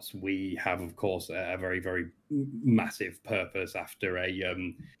Taking Shots, we have, of course, a very, very massive purpose after a,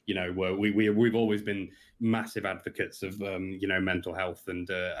 you know, where we've always been massive advocates of, you know, mental health and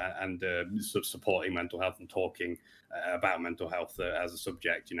sort of supporting mental health and talking about mental health as a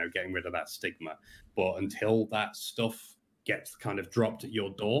subject, you know, getting rid of that stigma. But until that stuff gets kind of dropped at your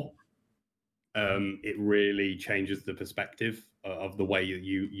door, it really changes the perspective of the way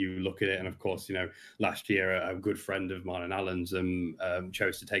you look at it. And of course, you know, last year a good friend of mine and Alan's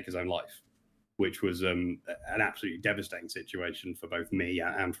chose to take his own life, which was an absolutely devastating situation for both me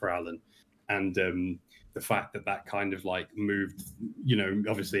and for Alan. And the fact that kind of like moved, you know,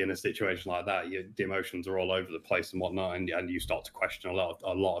 obviously in a situation like that, the emotions are all over the place and whatnot, and you start to question a lot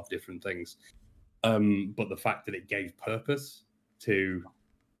of different things. But the fact that it gave purpose to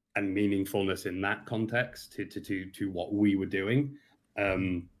and meaningfulness in that context to what we were doing,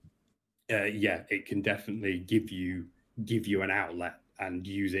 yeah, it can definitely give you an outlet and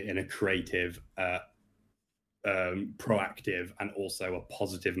use it in a creative, proactive, and also a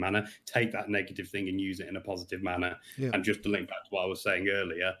positive manner. Take that negative thing and use it in a positive manner. Yeah. And just to link back to what I was saying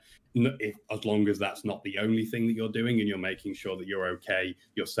earlier, as long as that's not the only thing that you're doing, and you're making sure that you're okay,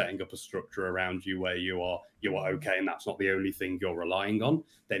 you're setting up a structure around you where you are okay, and that's not the only thing you're relying on,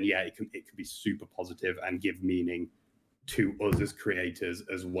 then yeah, it can be super positive and give meaning to us as creators,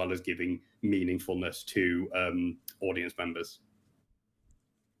 as well as giving meaningfulness to audience members.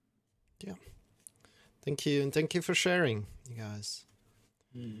 Yeah. Thank you, and thank you for sharing, you guys.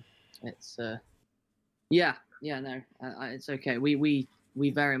 It's yeah, no, it's okay. We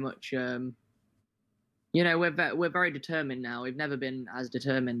very much, you know, we're very determined now. We've never been as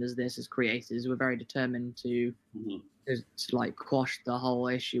determined as this as creators. We're very determined to like quash the whole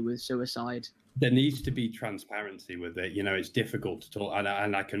issue with suicide. There needs to be transparency with it. You know, it's difficult to talk,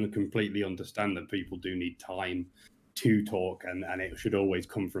 and I can completely understand that people do need time to talk, and it should always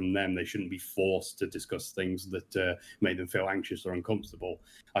come from them. They shouldn't be forced to discuss things that make them feel anxious or uncomfortable.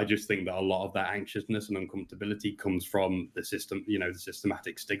 I just think that a lot of that anxiousness and uncomfortability comes from the system, you know, the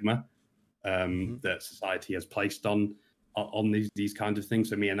systematic stigma that society has placed on these kinds of things.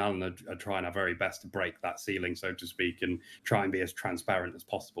 So me and Alan are trying our very best to break that ceiling, so to speak, and try and be as transparent as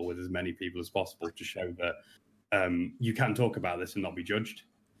possible with as many people as possible to show that you can talk about this and not be judged.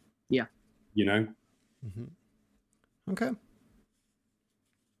 Yeah. You know? Okay.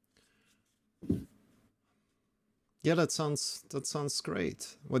 Yeah, that sounds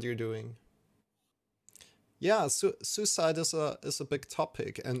great, what you're doing. Yeah, suicide is a big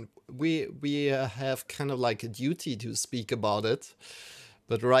topic, and we have kind of like a duty to speak about it.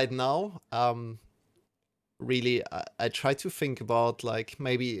 But right now, really, I try to think about like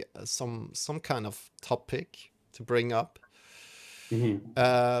maybe some kind of topic to bring up.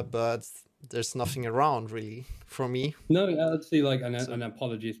 But there's nothing around really for me. No, I'd see like an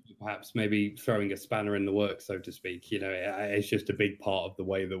apologies for perhaps maybe throwing a spanner in the works, so to speak. You know, it's just a big part of the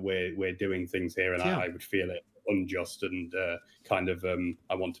way that we're doing things here, and I would feel it unjust and kind of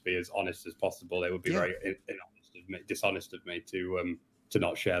I want to be as honest as possible. It would be very dishonest of me to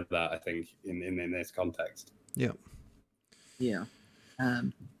not share that, I think, in this context. Yeah.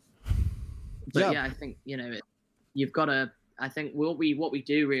 But I think, you know, you've got to. I think what we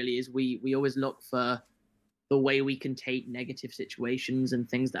do really is we always look for the way we can take negative situations and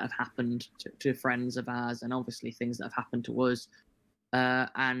things that have happened to friends of ours, and obviously things that have happened to us,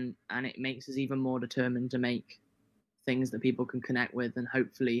 and it makes us even more determined to make things that people can connect with and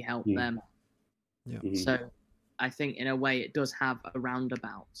hopefully help them. Yeah. So I think in a way it does have a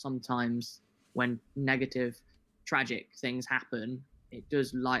roundabout. Sometimes when negative, tragic things happen, it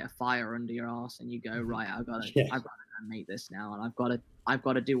does light a fire under your arse, and you go, right, I've got to make this now, and I've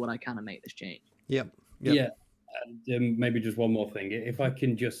got to do what I can to make this change. Yeah. And maybe just one more thing, if I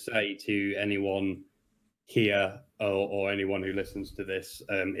can just say to anyone here or anyone who listens to this,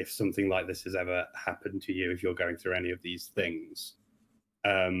 if something like this has ever happened to you, if you're going through any of these things,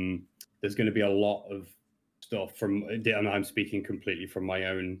 there's going to be a lot of stuff and I'm speaking completely from my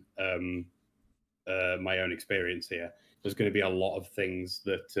own experience here. There's going to be a lot of things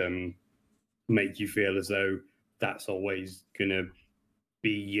that make you feel as though that's always going to be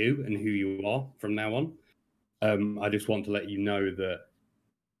you and who you are from now on. I just want to let you know that,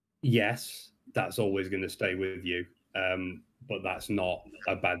 yes, that's always going to stay with you, but that's not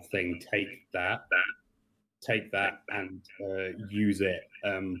a bad thing. Take that and use it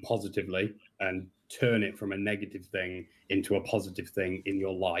positively, and turn it from a negative thing into a positive thing in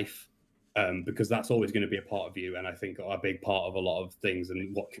your life. Because that's always going to be a part of you. And I think a big part of a lot of things,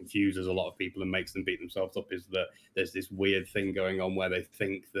 and what confuses a lot of people and makes them beat themselves up, is that there's this weird thing going on where they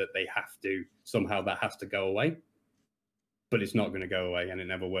think that they have to, somehow that has to go away. but it's not going to go away, and it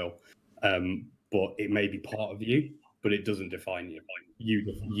never will. But it may be part of you, but it doesn't define you.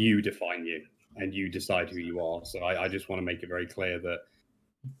 You define you, and you decide who you are. So I just want to make it very clear that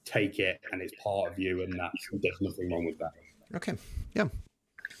take it, and it's part of you, and there's nothing wrong with that. Okay, yeah,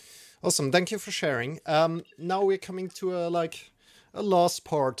 awesome. Thank you for sharing. Now we're coming to a last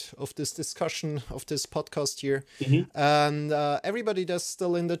part of this discussion of this podcast here, and everybody that's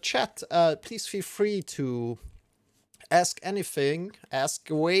still in the chat, please feel free to ask anything, ask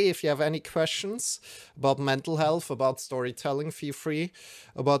away if you have any questions about mental health, about storytelling. Feel free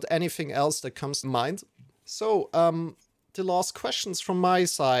about anything else that comes to mind. So the last questions from my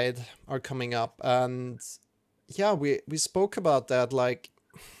side are coming up, and yeah, we spoke about that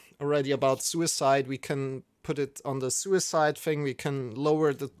already, about suicide. We can put it on the suicide thing, we can lower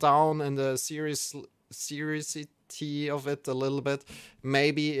it down in the seriousness of it a little bit.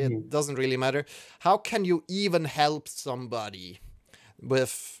 Maybe it doesn't really matter. How can you even help somebody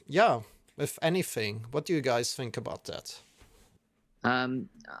with anything? What do you guys think about that?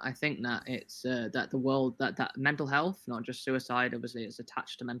 I think that it's that the world that mental health, not just suicide, obviously it's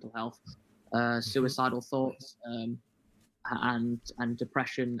attached to mental health, suicidal thoughts, and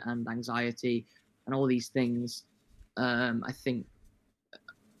depression and anxiety and all these things. I think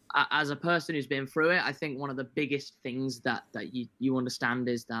as a person who's been through it, I think one of the biggest things that you understand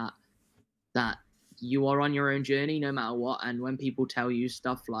is that you are on your own journey no matter what. And when people tell you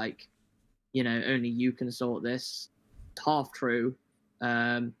stuff like, only you can sort this, it's half true.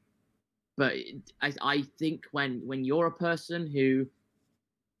 But I think when you're a person who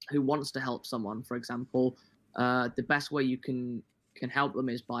wants to help someone, for example, the best way you can help them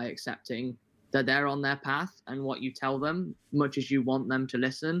is by accepting that they're on their path, and what you tell them, much as you want them to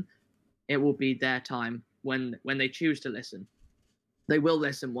listen, it will be their time when they choose to listen. They will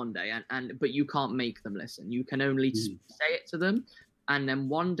listen one day, but you can't make them listen. You can only say it to them, and then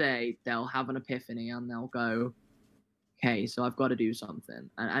one day they'll have an epiphany and they'll go, okay, so I've got to do something.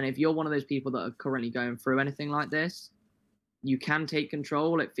 And if you're one of those people that are currently going through anything like this, you can take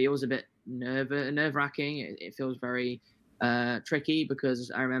control. It feels a bit nerve-wracking. It feels very tricky, because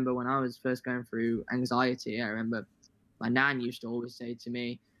I remember when I was first going through anxiety, I remember my nan used to always say to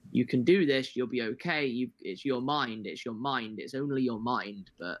me, you can do this, you'll be okay. It's your mind, it's only your mind.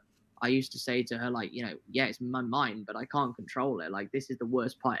 But I used to say to her, yeah, it's my mind, but I can't control it. This is the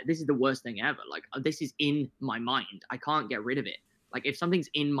worst part. This is the worst thing ever. This is in my mind. I can't get rid of it. If something's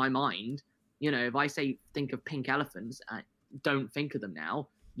in my mind, if I say, think of pink elephants, don't think of them now,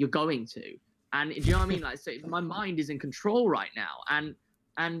 you're going to. And do you know what I mean? So my mind is in control right now. And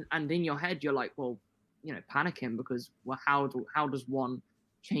in your head, you're like, well, panicking, because how does one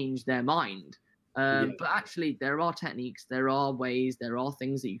change their mind? But actually, there are techniques, there are ways, there are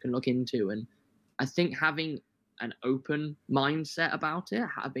things that you can look into. And I think having an open mindset about it,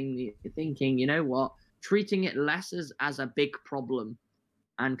 having the thinking, treating it less as a big problem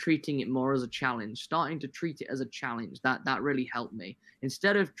and treating it more as a challenge, starting to treat it as a challenge, that really helped me.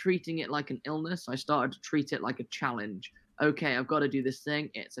 Instead of treating it like an illness, I started to treat it like a challenge. Okay, I've got to do this thing.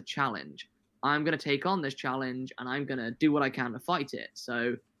 It's a challenge. I'm going to take on this challenge, and I'm going to do what I can to fight it.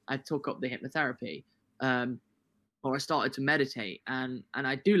 So I took up the hypnotherapy, or I started to meditate, and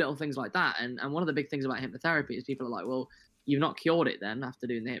I do little things like that. And one of the big things about hypnotherapy is people are like, well, you've not cured it then after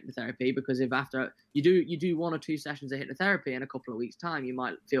doing the hypnotherapy, because if after you do 1 or 2 sessions of hypnotherapy in a couple of weeks' time, you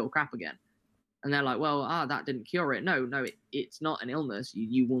might feel crap again. And they're like, well, that didn't cure it. No, it's not an illness.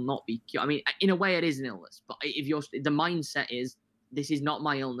 You will not be cured. I mean, in a way it is an illness, but if the mindset is, this is not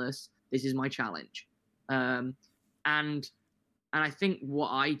my illness, this is my challenge. And I think what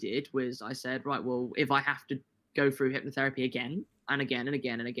I did was I said, right, well, if I have to go through hypnotherapy again and again and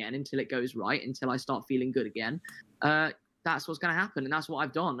again and again until it goes right, until I start feeling good again, that's what's going to happen. And that's what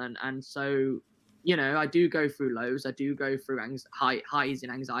I've done. And so, I do go through lows. I do go through highs in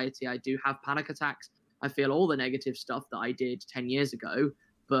anxiety. I do have panic attacks. I feel all the negative stuff that I did 10 years ago.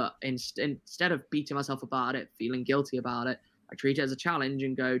 But instead of beating myself about it, feeling guilty about it, I treat it as a challenge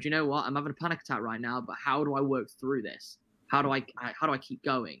and go, do you know what? I'm having a panic attack right now, but how do I work through this? How do I keep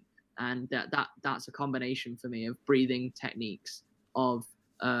going? And that's a combination for me of breathing techniques, of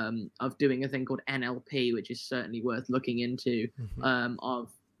doing a thing called NLP, which is certainly worth looking into,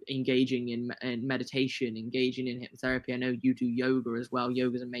 of engaging in meditation, engaging in hypnotherapy. I know you do yoga as well.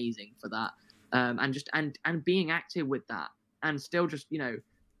 Yoga is amazing for that. And being active with that, and still just,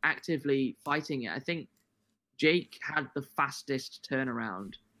 actively fighting it. I think Jake had the fastest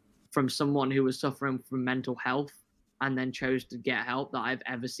turnaround from someone who was suffering from mental health and then chose to get help that I've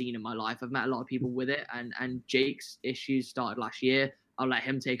ever seen in my life. I've met a lot of people with it, and Jake's issues started last year. I'll let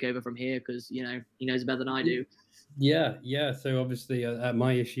him take over from here because he knows better than I do. Yeah. So obviously,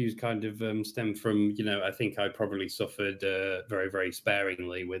 my issues kind of stem from, I think I probably suffered very, very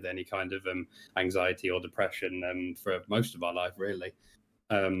sparingly with any kind of anxiety or depression for most of our life, really.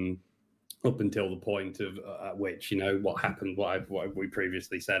 Up until the point of at which what happened, what we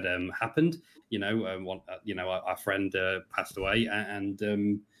previously said happened. Our friend passed away,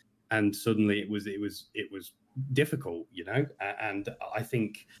 and suddenly it was difficult, and I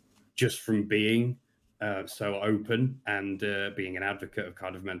think just from being so open and being an advocate of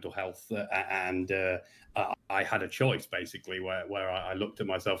kind of mental health, and I had a choice basically where I looked at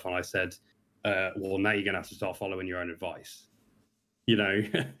myself and I said, well, now you're going to have to start following your own advice. You're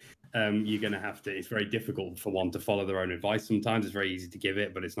going to have to. It's very difficult for one to follow their own advice. Sometimes it's very easy to give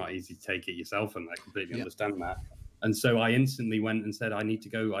it, but it's not easy to take it yourself. And I completely understand that. And so I instantly went and said, I need to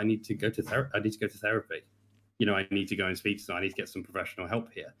go to therapy. I need to go to therapy. I need to go and speak to someone. I need to get some professional help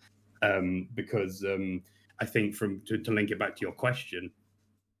here. Because I think to link it back to your question,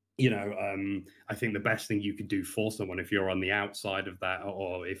 I think the best thing you could do for someone if you're on the outside of that,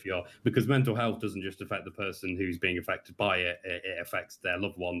 or because mental health doesn't just affect the person who's being affected by it, it affects their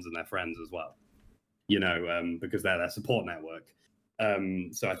loved ones and their friends as well, because they're their support network.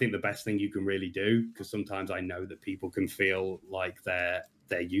 So I think the best thing you can really do, because sometimes I know that people can feel like they're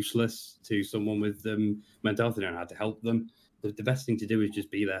useless to someone with mental health, they don't know how to help them. The best thing to do is just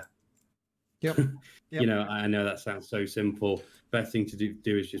be there. Yep. I know that sounds so simple. Best thing to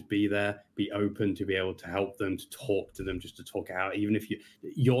do is just be there, be open to be able to help them, to talk to them, just to talk it out. Even if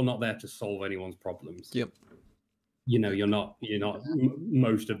you're not there to solve anyone's problems. Yep. You're not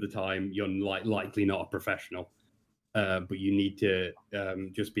most of the time. You're likely not a professional, but you need to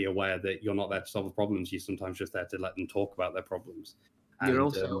just be aware that you're not there to solve the problems. You're sometimes just there to let them talk about their problems. You're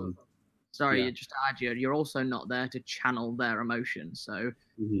also just to add, you're also not there to channel their emotions. So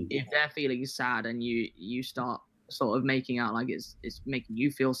if they're feeling sad and you start sort of making out like it's making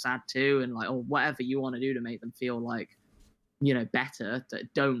you feel sad too, and like, or whatever you want to do to make them feel like better,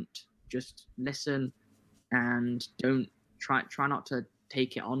 that don't just listen and don't try not to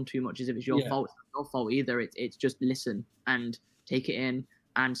take it on too much as if it's your fault. It's not your fault either. It's just listen and take it in.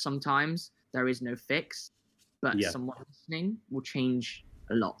 And sometimes there is no fix, but someone listening will change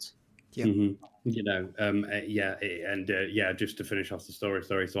a lot. Yeah. Just to finish off the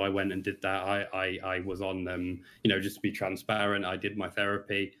story. So I went and did that. I was on, just to be transparent, I did my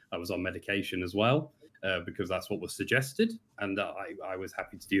therapy. I was on medication as well, because that's what was suggested. And I was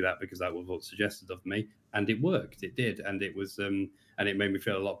happy to do that because that was what's suggested of me. And it worked. It did. And it was, and it made me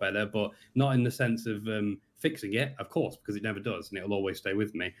feel a lot better, but not in the sense of fixing it, of course, because it never does. And it'll always stay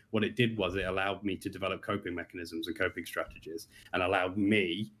with me. What it did was it allowed me to develop coping mechanisms and coping strategies, and allowed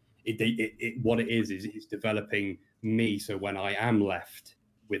me, what it is developing me, so when I am left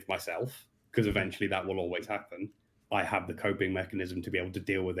with myself, because eventually that will always happen, I have the coping mechanism to be able to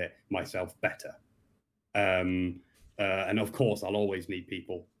deal with it myself better. And of course, I'll always need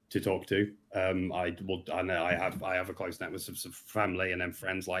people to talk to. I know I have a close network of family and then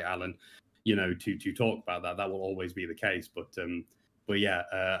friends like Alan, to talk about that. That will always be the case. But and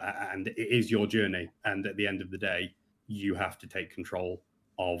it is your journey, and at the end of the day, you have to take control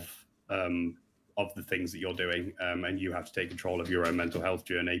of the things that you're doing, and you have to take control of your own mental health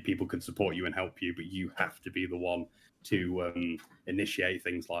journey. People can support you and help you, but you have to be the one to initiate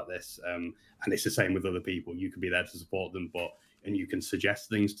things like this. And it's the same with other people. You can be there to support them, and you can suggest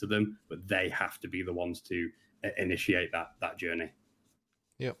things to them, but they have to be the ones to initiate that journey.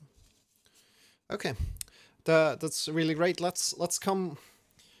 Yep. Okay, that's really great. Let's come.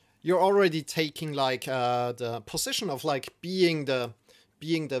 You're already taking like the position of like being the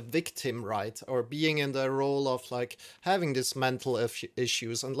victim, right? Or being in the role of like having this mental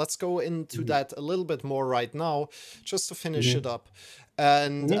issues. And let's go into that a little bit more right now, just to finish it up.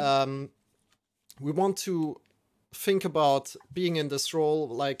 And we want to think about being in this role,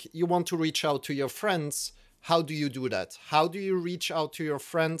 like you want to reach out to your friends. How do you do that? How do you reach out to your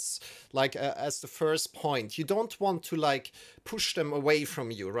friends, like as the first point? You don't want to like push them away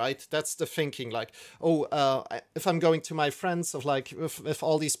from you, right? That's the thinking, like, if I'm going to my friends of like with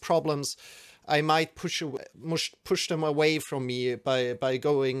all these problems, I might push them away from me by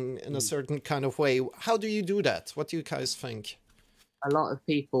going in a certain kind of way. How do you do that? What do you guys think? A lot of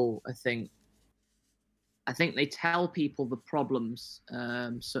people, I think they tell people the problems,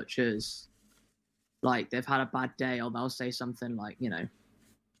 such as like they've had a bad day, or they'll say something like,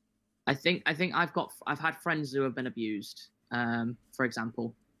 I think I've had friends who have been abused, for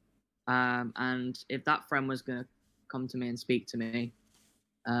example, and if that friend was going to come to me and speak to me,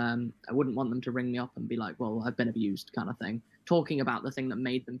 I wouldn't want them to ring me up and be like, well, I've been abused, kind of thing. talking about the thing that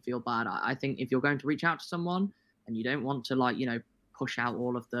made them feel bad. I think if you're going to reach out to someone and you don't want to, like, you know, push out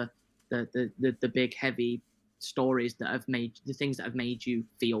all of the big heavy stories that have made the things that have made you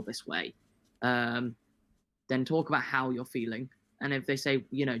feel this way, then talk about how you're feeling. And if they say,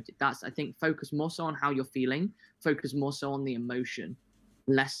 you know, that's, I think, focus more so on how you're feeling, focus more so on the emotion,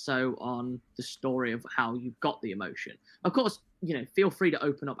 less so on the story of how you got the emotion. Of course, you know, feel free to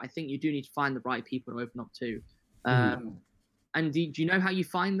open up. I think you do need to find the right people to open up to. And do you know how you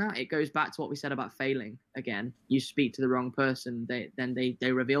find that? It goes back to what we said about failing again. You speak to the wrong person,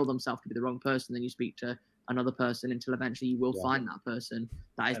 they reveal themselves to be the wrong person, then you speak to another person until eventually you will find that person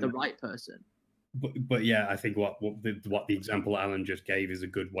that is the right person. But yeah, I think what the example Alan just gave is a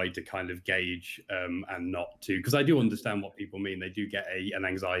good way to kind of gauge and not to, because I do understand what people mean. They do get an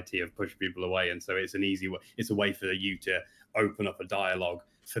anxiety of push people away, and so it's an easy way. It's a way for you to open up a dialogue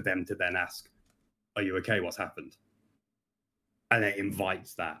for them to then ask, "Are you okay? What's happened?" And it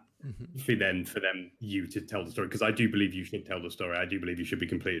invites that for you to tell the story, because I do believe you should tell the story. I do believe you should be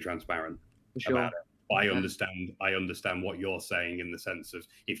completely transparent about it. I understand what you're saying in the sense of,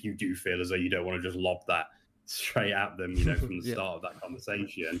 if you do feel as though you don't want to just lob that straight at them, you know, from the start of that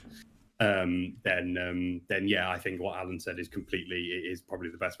conversation, then yeah, I think what Alan said is probably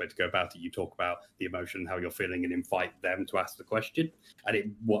the best way to go about it. You talk about the emotion, how you're feeling, and invite them to ask the question.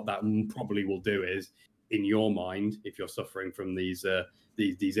 And what that probably will do is, in your mind, if you're suffering from these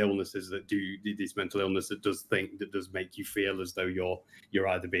illnesses this mental illness that does make you feel as though you're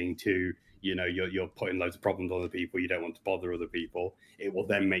either being too, you know, you're putting loads of problems on other people, you don't want to bother other people, it will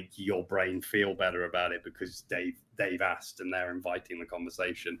then make your brain feel better about it because they've asked and they're inviting the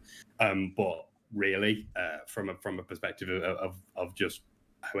conversation. But really, from a perspective of just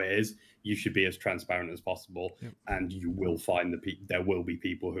how it is, you should be as transparent as possible, and you will find there will be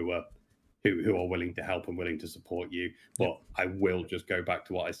people who are willing to help and willing to support you. But I will just go back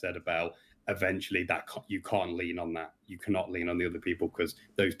to what I said about, eventually, that you can't lean on that. You cannot lean on the other people, because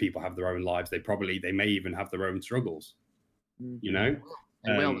those people have their own lives. They may even have their own struggles, you know?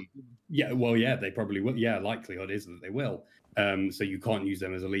 They will. Yeah, well, yeah, they probably will. Yeah, likelihood is that they will. So you can't use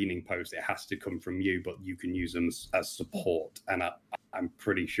them as a leaning post. It has to come from you, but you can use them as support. And I'm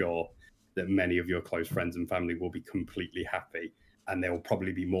pretty sure that many of your close friends and family will be completely happy, and they will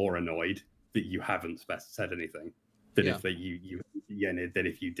probably be more annoyed that you haven't said anything than if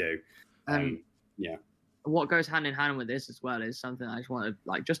if you do. What goes hand in hand with this as well is something I just want to,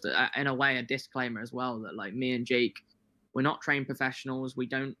 like, just in a way, a disclaimer as well, that, like, me and Jake, we're not trained professionals. We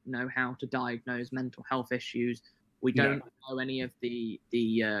don't know how to diagnose mental health issues. We don't know any of the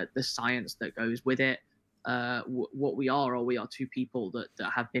science that goes with it. What we are two people that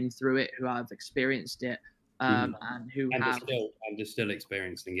have been through it, who have experienced it, and are still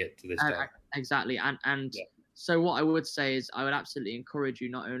experiencing it to this day. Exactly. So what I would say is, I would absolutely encourage you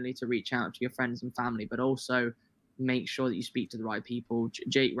not only to reach out to your friends and family, but also make sure that you speak to the right people.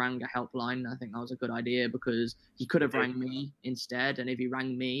 Jake rang a helpline. I think that was a good idea, because he could have rang me instead. And if he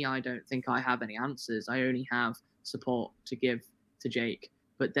rang me, I don't think I have any answers. I only have support to give to Jake.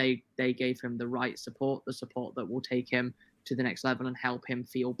 But they gave him the right support, the support that will take him to the next level and help him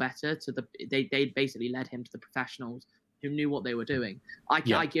feel better. They basically led him to the professionals who knew what they were doing. I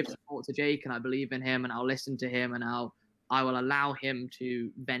give support to Jake, and I believe in him, and I'll listen to him, and I will allow him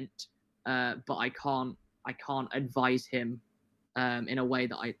to vent. But I can't advise him in a way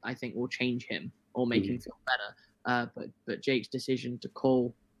that I think will change him or make him feel better. But Jake's decision to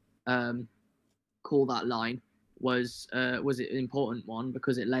call that line was an important one,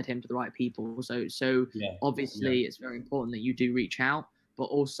 because it led him to the right people. So obviously it's very important that you do reach out, but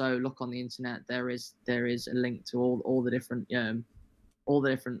also look on the internet. There is a link to all the different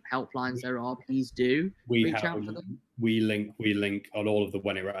helplines there are. Please do reach out to them. We link on all of the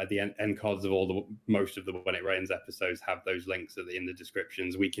When It at the end cards of most of the When It Rains episodes have those links in the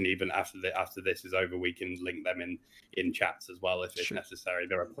descriptions. We can even after this is over, we can link them in chats as well if it's necessary.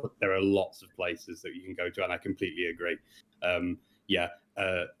 There are lots of places that you can go to, and I completely agree. I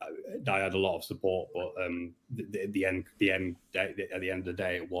had a lot of support, but at the end of the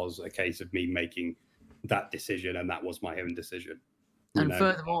day, it was a case of me making that decision, and that was my own decision. And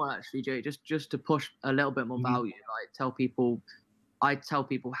furthermore, actually, Jay, just to push a little bit more value, I tell people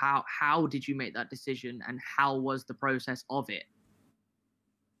how did you make that decision, and how was the process of it?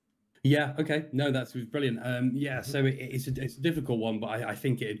 Yeah. Okay. No, that's brilliant. So it's a difficult one, but I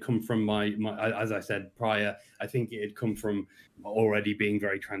think it had come from my as I said prior, I think it had come from already being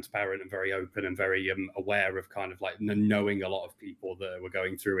very transparent and very open and very aware of kind of like knowing a lot of people that were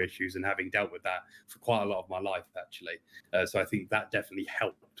going through issues and having dealt with that for quite a lot of my life, actually. So I think that definitely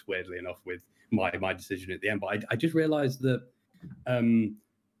helped, weirdly enough, with my decision at the end. But I just realized that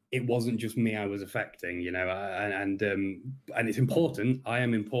it wasn't just me I was affecting, you know, and it's important. I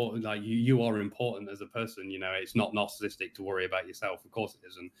am important. Like you are important as a person. You know, it's not narcissistic to worry about yourself. Of course it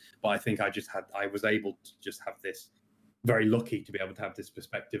isn't. But I think I was able to just have this, very lucky to be able to have this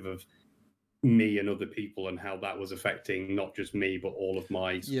perspective of me and other people and how that was affecting not just me, but all of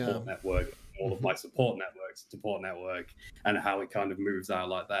my support network, all of my support network, and how it kind of moves out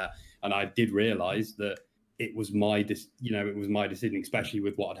like that. And I did realize that it was my decision, especially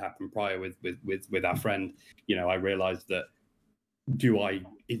with what had happened prior with our friend. You know, I realized that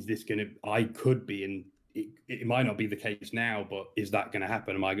I could be in, it might not be the case now, but is that going to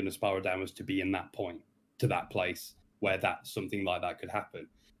happen? Am I going to spiral downwards to be in that point, to that place where something like that could happen?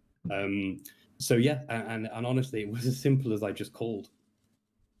 So yeah, and honestly, it was as simple as I just called.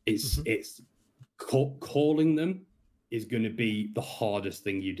 Calling them is going to be the hardest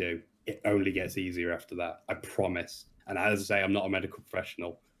thing you do. It only gets easier after that, I promise. And as I say, I'm not a medical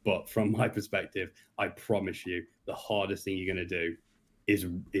professional, but from my perspective, I promise you, the hardest thing you're going to do is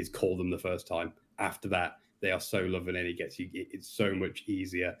call them the first time. After that, they are so loving, and it's so much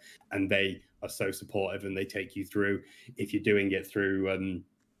easier, and they are so supportive, and they take you through. If you're doing it through the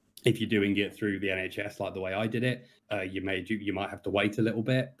NHS, like the way I did it, you might have to wait a little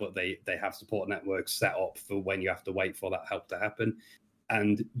bit, but they have support networks set up for when you have to wait for that help to happen,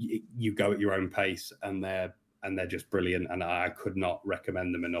 and you go at your own pace, and they're just brilliant, and I could not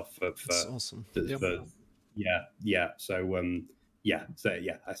recommend them enough for That's awesome. Yeah. So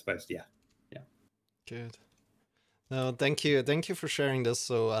I suppose Good. No, thank you for sharing this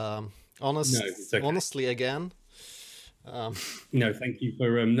so honestly again. No, thank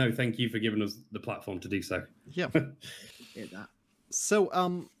you for giving us the platform to do so. Yeah. That. So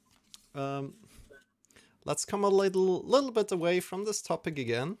let's come a little bit away from this topic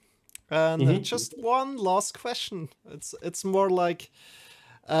again, and just one last question. It's more like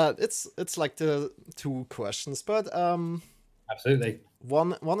it's like the two questions, but absolutely.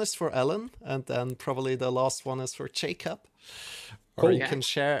 One is for Ellen, and then probably the last one is for Jacob, or Cool. you can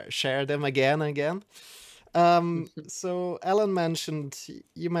share them again. So Ellen mentioned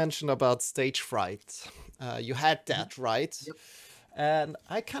about stage fright. You had that, right? Yep. And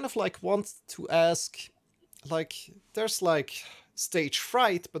I kind of like want to ask, like, there's like stage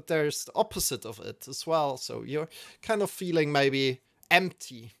fright, but there's the opposite of it as well. So you're kind of feeling maybe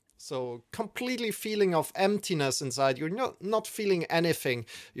empty. So completely feeling of emptiness inside. You're not feeling anything.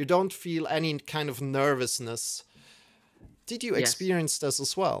 You don't feel any kind of nervousness. Did you experience this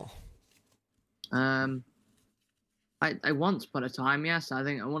as well? I once upon a time, yes. I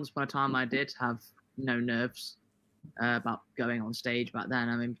think once upon a time I did have no nerves about going on stage back then.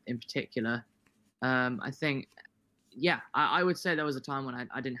 I mean, in particular, I think, I would say there was a time when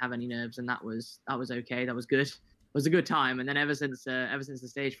I didn't have any nerves, and that was okay. That was good. It was a good time. And then ever since the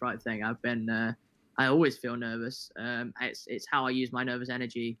stage fright thing, I've been I always feel nervous. It's how I use my nervous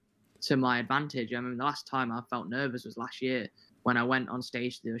energy to my advantage. I mean, the last time I felt nervous was last year when I went on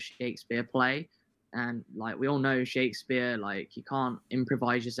stage to do a Shakespeare play. And like we all know, Shakespeare, like you can't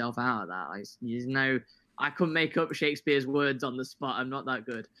improvise yourself out of that. I couldn't make up Shakespeare's words on the spot. I'm not that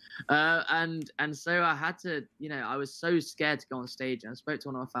good. And so I had to, I was so scared to go on stage. And I spoke to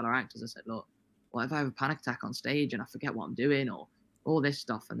one of my fellow actors. I said, look, what if I have a panic attack on stage and I forget what I'm doing or all this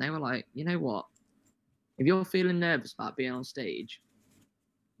stuff? And they were like, you know what? If you're feeling nervous about being on stage,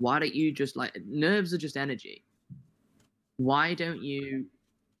 why don't you just nerves are just energy. Why don't you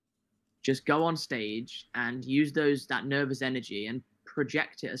just go on stage and use that nervous energy and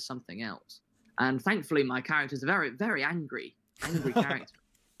project it as something else? And thankfully, my character's a very, very angry character.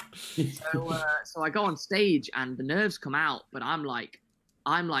 So I go on stage and the nerves come out, but I'm like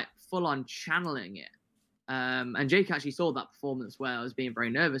full on channeling it. And Jake actually saw that performance where I was being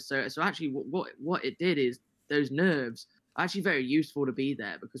very nervous. So actually, what it did is those nerves are actually very useful to be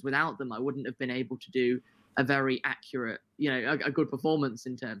there, because without them, I wouldn't have been able to do a very accurate, a good performance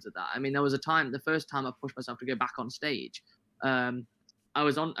in terms of that. I mean, there was the first time I pushed myself to go back on stage. I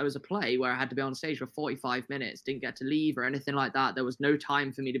was a play where I had to be on stage for 45 minutes, didn't get to leave or anything like that. There was no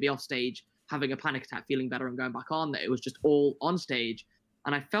time for me to be off stage, having a panic attack, feeling better and going back on. It was just all on stage.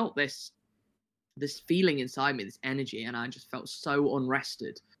 And I felt this feeling inside me, this energy, and I just felt so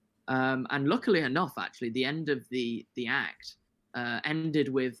unrested. And luckily enough, actually, the end of the act ended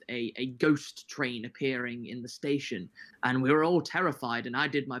with a ghost train appearing in the station, and we were all terrified, and I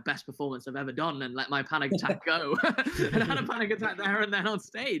did my best performance I've ever done and let my panic attack go. And I had a panic attack there and then on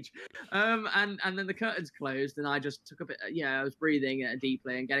stage. And then the curtains closed, and I just took a bit, I was breathing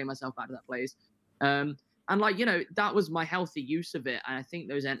deeply and getting myself back to that place. And that was my healthy use of it. And I think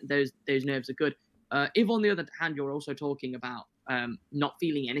those nerves are good. If on the other hand, you're also talking about not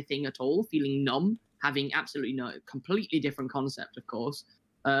feeling anything at all, feeling numb, having absolutely no completely different concept, of course.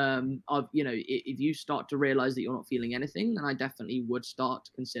 Of if you start to realize that you're not feeling anything, then I definitely would start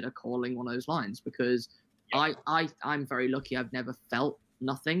to consider calling one of those lines, because I'm very lucky. I've never felt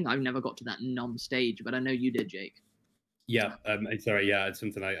nothing. I've never got to that numb stage, but I know you did, Jake. Yeah, sorry, yeah, it's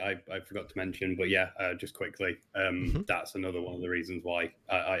something I forgot to mention, but yeah, just quickly, that's another one of the reasons why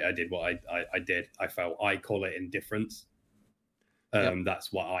I did what I did. I call it indifference.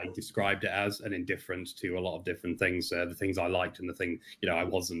 That's what I described it as, an indifference to a lot of different things. The things I liked and the thing, I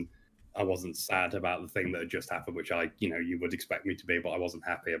wasn't sad about the thing that had just happened, which you would expect me to be, but I wasn't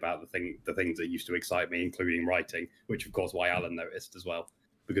happy about the things that used to excite me, including writing, which of course why Alan noticed as well,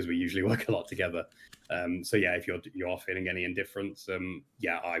 because we usually work a lot together. So yeah, if you're feeling any indifference,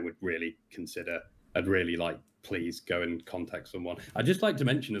 I would really consider. I'd really please go and contact someone. I'd just like to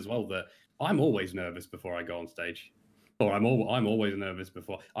mention as well that I'm always nervous before I go on stage. Or I'm always nervous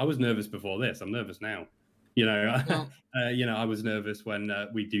before. I was nervous before this. I'm nervous now. I was nervous when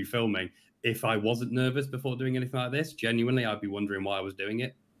we do filming. If I wasn't nervous before doing anything like this, genuinely, I'd be wondering why I was doing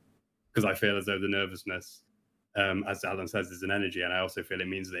it. Because I feel as though the nervousness, as Alan says, is an energy, and I also feel it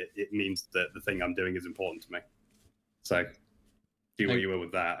means that the thing I'm doing is important to me. So, do where you were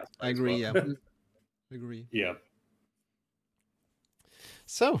with that. I agree. Yeah, agree. Yeah.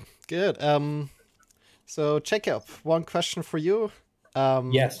 So good. So Jacob, one question for you.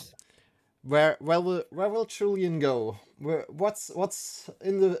 Yes. Where will Julian go? What's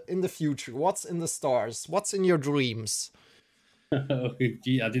in the future? What's in the stars? What's in your dreams? Oh,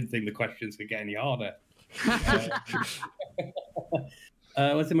 gee, I didn't think the questions could get any harder.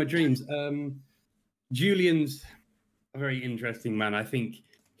 What's in my dreams? Julian's a very interesting man. I think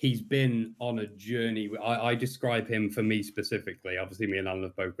he's been on a journey. I describe him, for me specifically. Obviously, me and Alan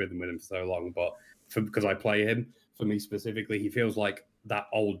have both been with him for so long, but because I play him, for me specifically, he feels like that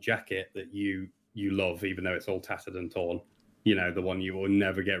old jacket that you love, even though it's all tattered and torn. The one you will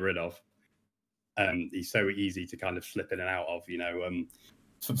never get rid of. He's so easy to kind of slip in and out of.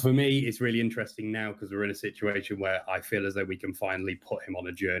 For me, it's really interesting now because we're in a situation where I feel as though we can finally put him on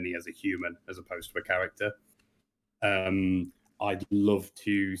a journey as a human, as opposed to a character. I'd love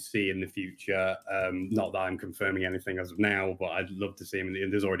to see in the future, not that I'm confirming anything as of now, but I'd love to see him, and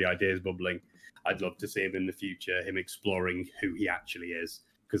there's already ideas bubbling. I'd love to see him in the future, him exploring who he actually is.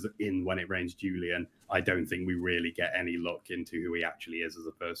 Because in When It Rains Julian, I don't think we really get any look into who he actually is as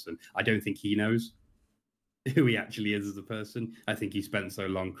a person. I don't think he knows who he actually is as a person. I think he spent so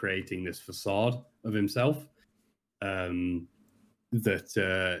long creating this facade of himself that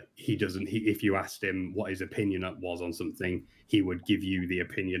he doesn't. If you asked him what his opinion was on something, he would give you the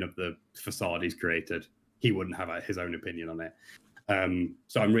opinion of the facade he's created. He wouldn't have his own opinion on it.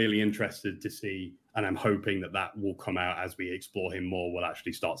 So I'm really interested to see, and I'm hoping that will come out as we explore him more. We'll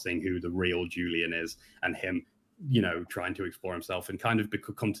actually start seeing who the real Julian is, and him, trying to explore himself and kind of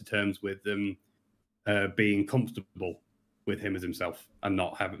come to terms with being comfortable with him as himself and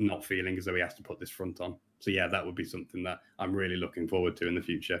not feeling as though he has to put this front on. So yeah, that would be something that I'm really looking forward to in the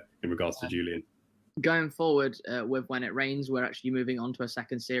future in regards to Julian. Going forward with When It Rains, we're actually moving on to a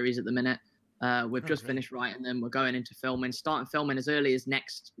second series at the minute. We've just finished writing them. We're going into filming, starting filming as early as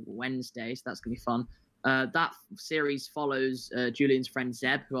next Wednesday, so that's going to be fun. That series follows Julian's friend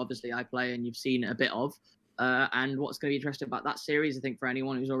Zeb, who obviously I play and you've seen a bit of. And what's going to be interesting about that series, I think for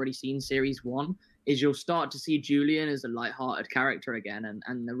anyone who's already seen series 1, is you'll start to see Julian as a light-hearted character again.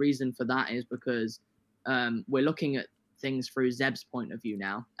 And the reason for that is because we're looking at things through Zeb's point of view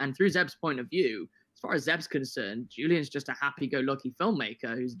now. And through Zeb's point of view, as far as Zeb's concerned, Julian's just a happy-go-lucky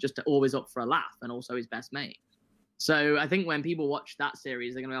filmmaker who's just always up for a laugh and also his best mate. So I think when people watch that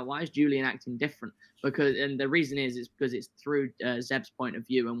series, they're going to go, why is Julian acting different? And the reason is because it's through Zeb's point of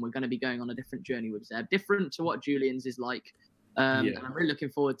view, and we're going to be going on a different journey with Zeb, different to what Julian's is like. And I'm really looking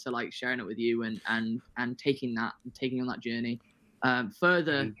forward to sharing it with you and taking on that journey.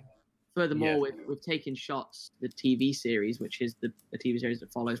 Furthermore, we've taken shots, the TV series, which is the TV series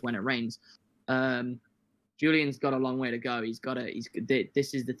that follows When It Rains. Julian's got a long way to go.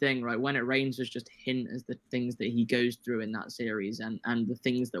 This is the thing, right? When It Rains was just a hint as the things that he goes through in that series and the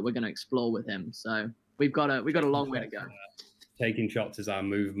things that we're going to explore with him. So we've got a long way to go. Taking shots is our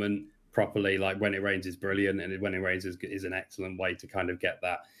movement properly. Like When It Rains is brilliant, and When It Rains is an excellent way to kind of get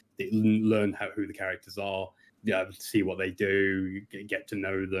that, learn who the characters are, see what they do, get to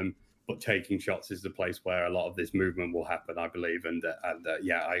know them. But taking shots is the place where a lot of this movement will happen, I believe, and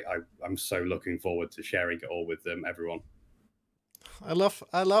I'm so looking forward to sharing it all with everyone. I love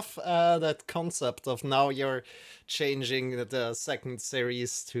that concept of now you're changing the second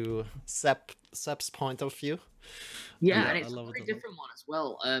series to Seb's point of view. Yeah, Yeah, and I it's a love it very a lot. different one as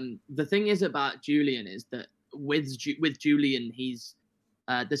well. The thing is about Julian is that with Julian, he's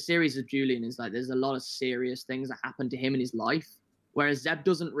the series of Julian is like there's a lot of serious things that happen to him in his life, whereas Zeb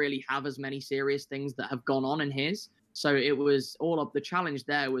doesn't really have as many serious things that have gone on in his. So it was all of the challenge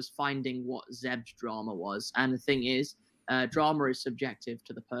there was finding what Zeb's drama was, and the thing is, drama is subjective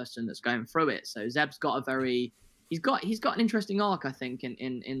to the person that's going through it. So Zeb's got a very he's got an interesting arc, I think,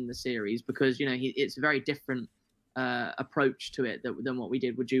 in the series because it's a very different approach to it than what we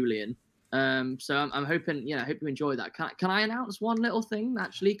did with Julian. So I'm hoping, I hope you enjoy that. Can I announce one little thing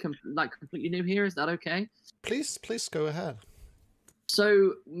actually, completely new here? Is that okay? Please go ahead.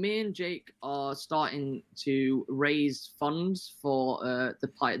 So me and Jake are starting to raise funds for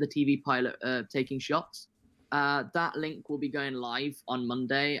the TV pilot Taking Shots. That link will be going live on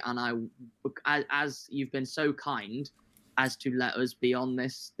Monday, and as you've been so kind as to let us be on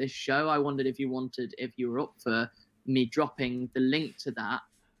this show, I wondered if you were up for me dropping the link to that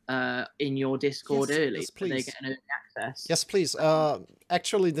in your Discord early, yes, so please. they get an early access. Yes, please.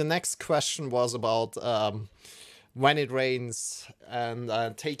 Actually, the next question was about When It Rains and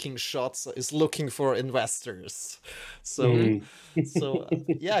Taking Shots is looking for investors. So,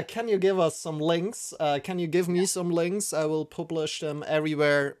 yeah, can you give us some links? Can you give me some links? I will publish them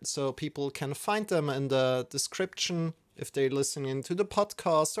everywhere so people can find them in the description. If they're listening to the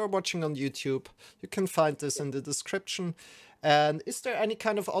podcast or watching on YouTube, you can find this in the description. And is there any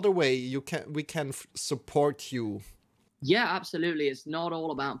kind of other way we can support you? Yeah, absolutely. It's not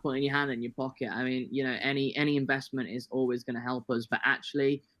all about putting your hand in your pocket. I mean, any investment is always going to help us, but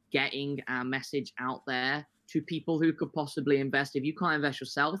actually getting our message out there to people who could possibly invest. If you can't invest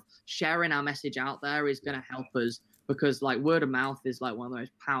yourself, sharing our message out there is going to help us because like word of mouth is like one of the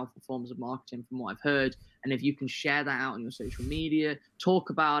most powerful forms of marketing from what I've heard. And if you can share that out on your social media,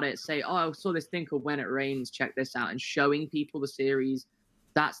 talk about it, say, oh, I saw this thing called When It Rains, check this out, and showing people the series,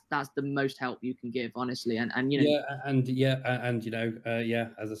 that's the most help you can give, honestly. And as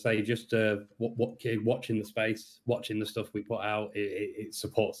I say, just watching the space, watching the stuff we put out, it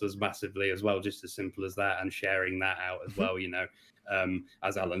supports us massively as well, just as simple as that, and sharing that out as well.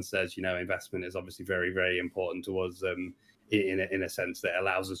 As Alan says, investment is obviously very, very important to us. In a sense that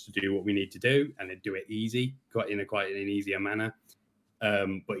allows us to do what we need to do and do it easy, quite in an easier manner.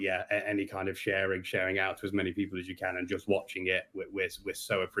 But yeah, any kind of sharing out to as many people as you can, and just watching it, we're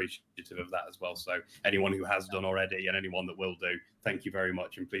so appreciative of that as well. So anyone who has done already and anyone that will do, thank you very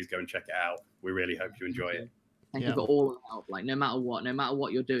much, and please go and check it out. We really hope you enjoy it. Thank you for all of the help. Like no matter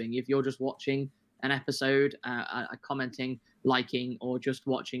what you're doing, if you're just watching an episode, commenting, liking, or just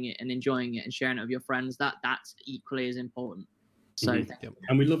watching it and enjoying it and sharing it with your friends, that's equally as important. So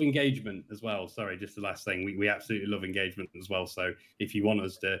and we love engagement as well. Sorry, just the last thing, we absolutely love engagement as well. So if you want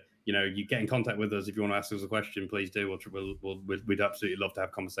us to, you get in contact with us, if you want to ask us a question, please do. We'd absolutely love to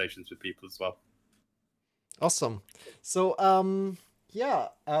have conversations with people as well. Awesome. So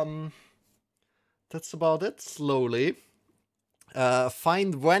that's about it. Slowly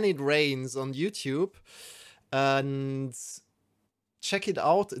find When It Rains on YouTube and check it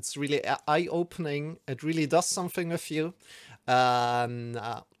out. It's really eye-opening. It really does something with you. I'm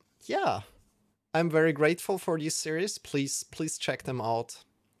very grateful for this series. Please check them out.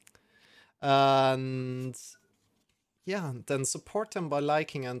 And then support them by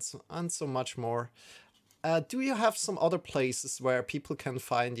liking and so much more. Do you have some other places where people can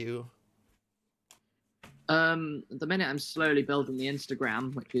find you? At the minute, I'm slowly building the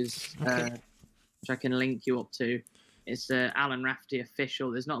Instagram, which is which I can link you up to. It's Alan Rafferty official.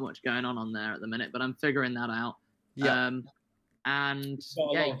 There's not much going on there at the minute, but I'm figuring that out. Yeah.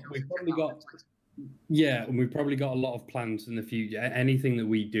 We've probably got a lot of plans in the future. Anything that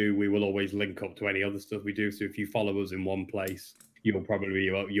we do, we will always link up to any other stuff we do. So if you follow us in one place,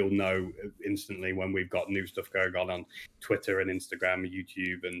 you'll know instantly when we've got new stuff going on Twitter and Instagram,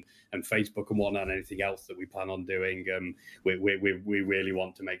 YouTube and Facebook and whatnot, and anything else that we plan on doing. We really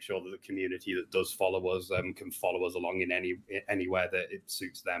want to make sure that the community that does follow us can follow us along in anywhere that it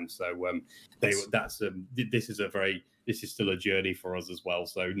suits them. So this is still a journey for us as well.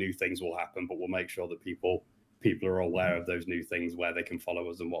 So new things will happen, but we'll make sure that people are aware of those new things, where they can follow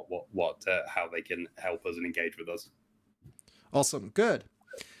us and how they can help us and engage with us. Awesome. Good.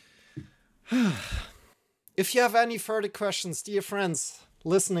 If you have any further questions, dear friends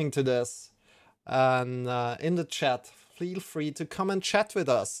listening to this, and in the chat, feel free to come and chat with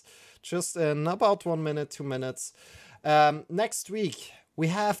us. Just in about 1 minute, 2 minutes. Next week, we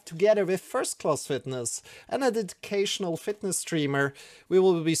have, together with First Class Fitness, an educational fitness streamer, we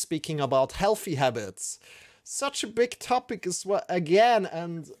will be speaking about healthy habits. Such a big topic as well, again,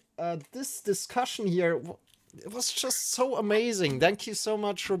 and this discussion here it was just so amazing. Thank you so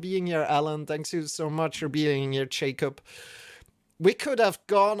much for being here, Alan. Thank you so much for being here, Jacob. We could have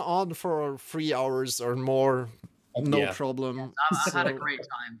gone on for 3 hours or more, no problem. I've had a great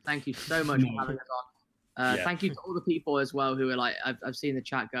time. Thank you so much for having us on. Thank you to all the people as well who are like, I've seen the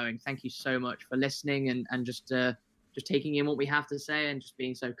chat going. Thank you so much for listening and just taking in what we have to say and just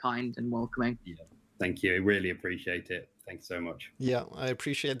being so kind and welcoming. Yeah, thank you. I really appreciate it. Thanks so much. Yeah, I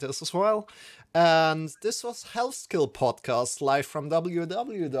appreciate this as well. And this was Health Skill Podcast live from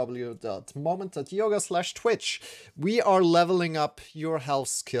www.moment.yoga/Twitch. We are leveling up your health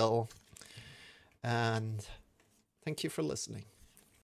skill. And thank you for listening.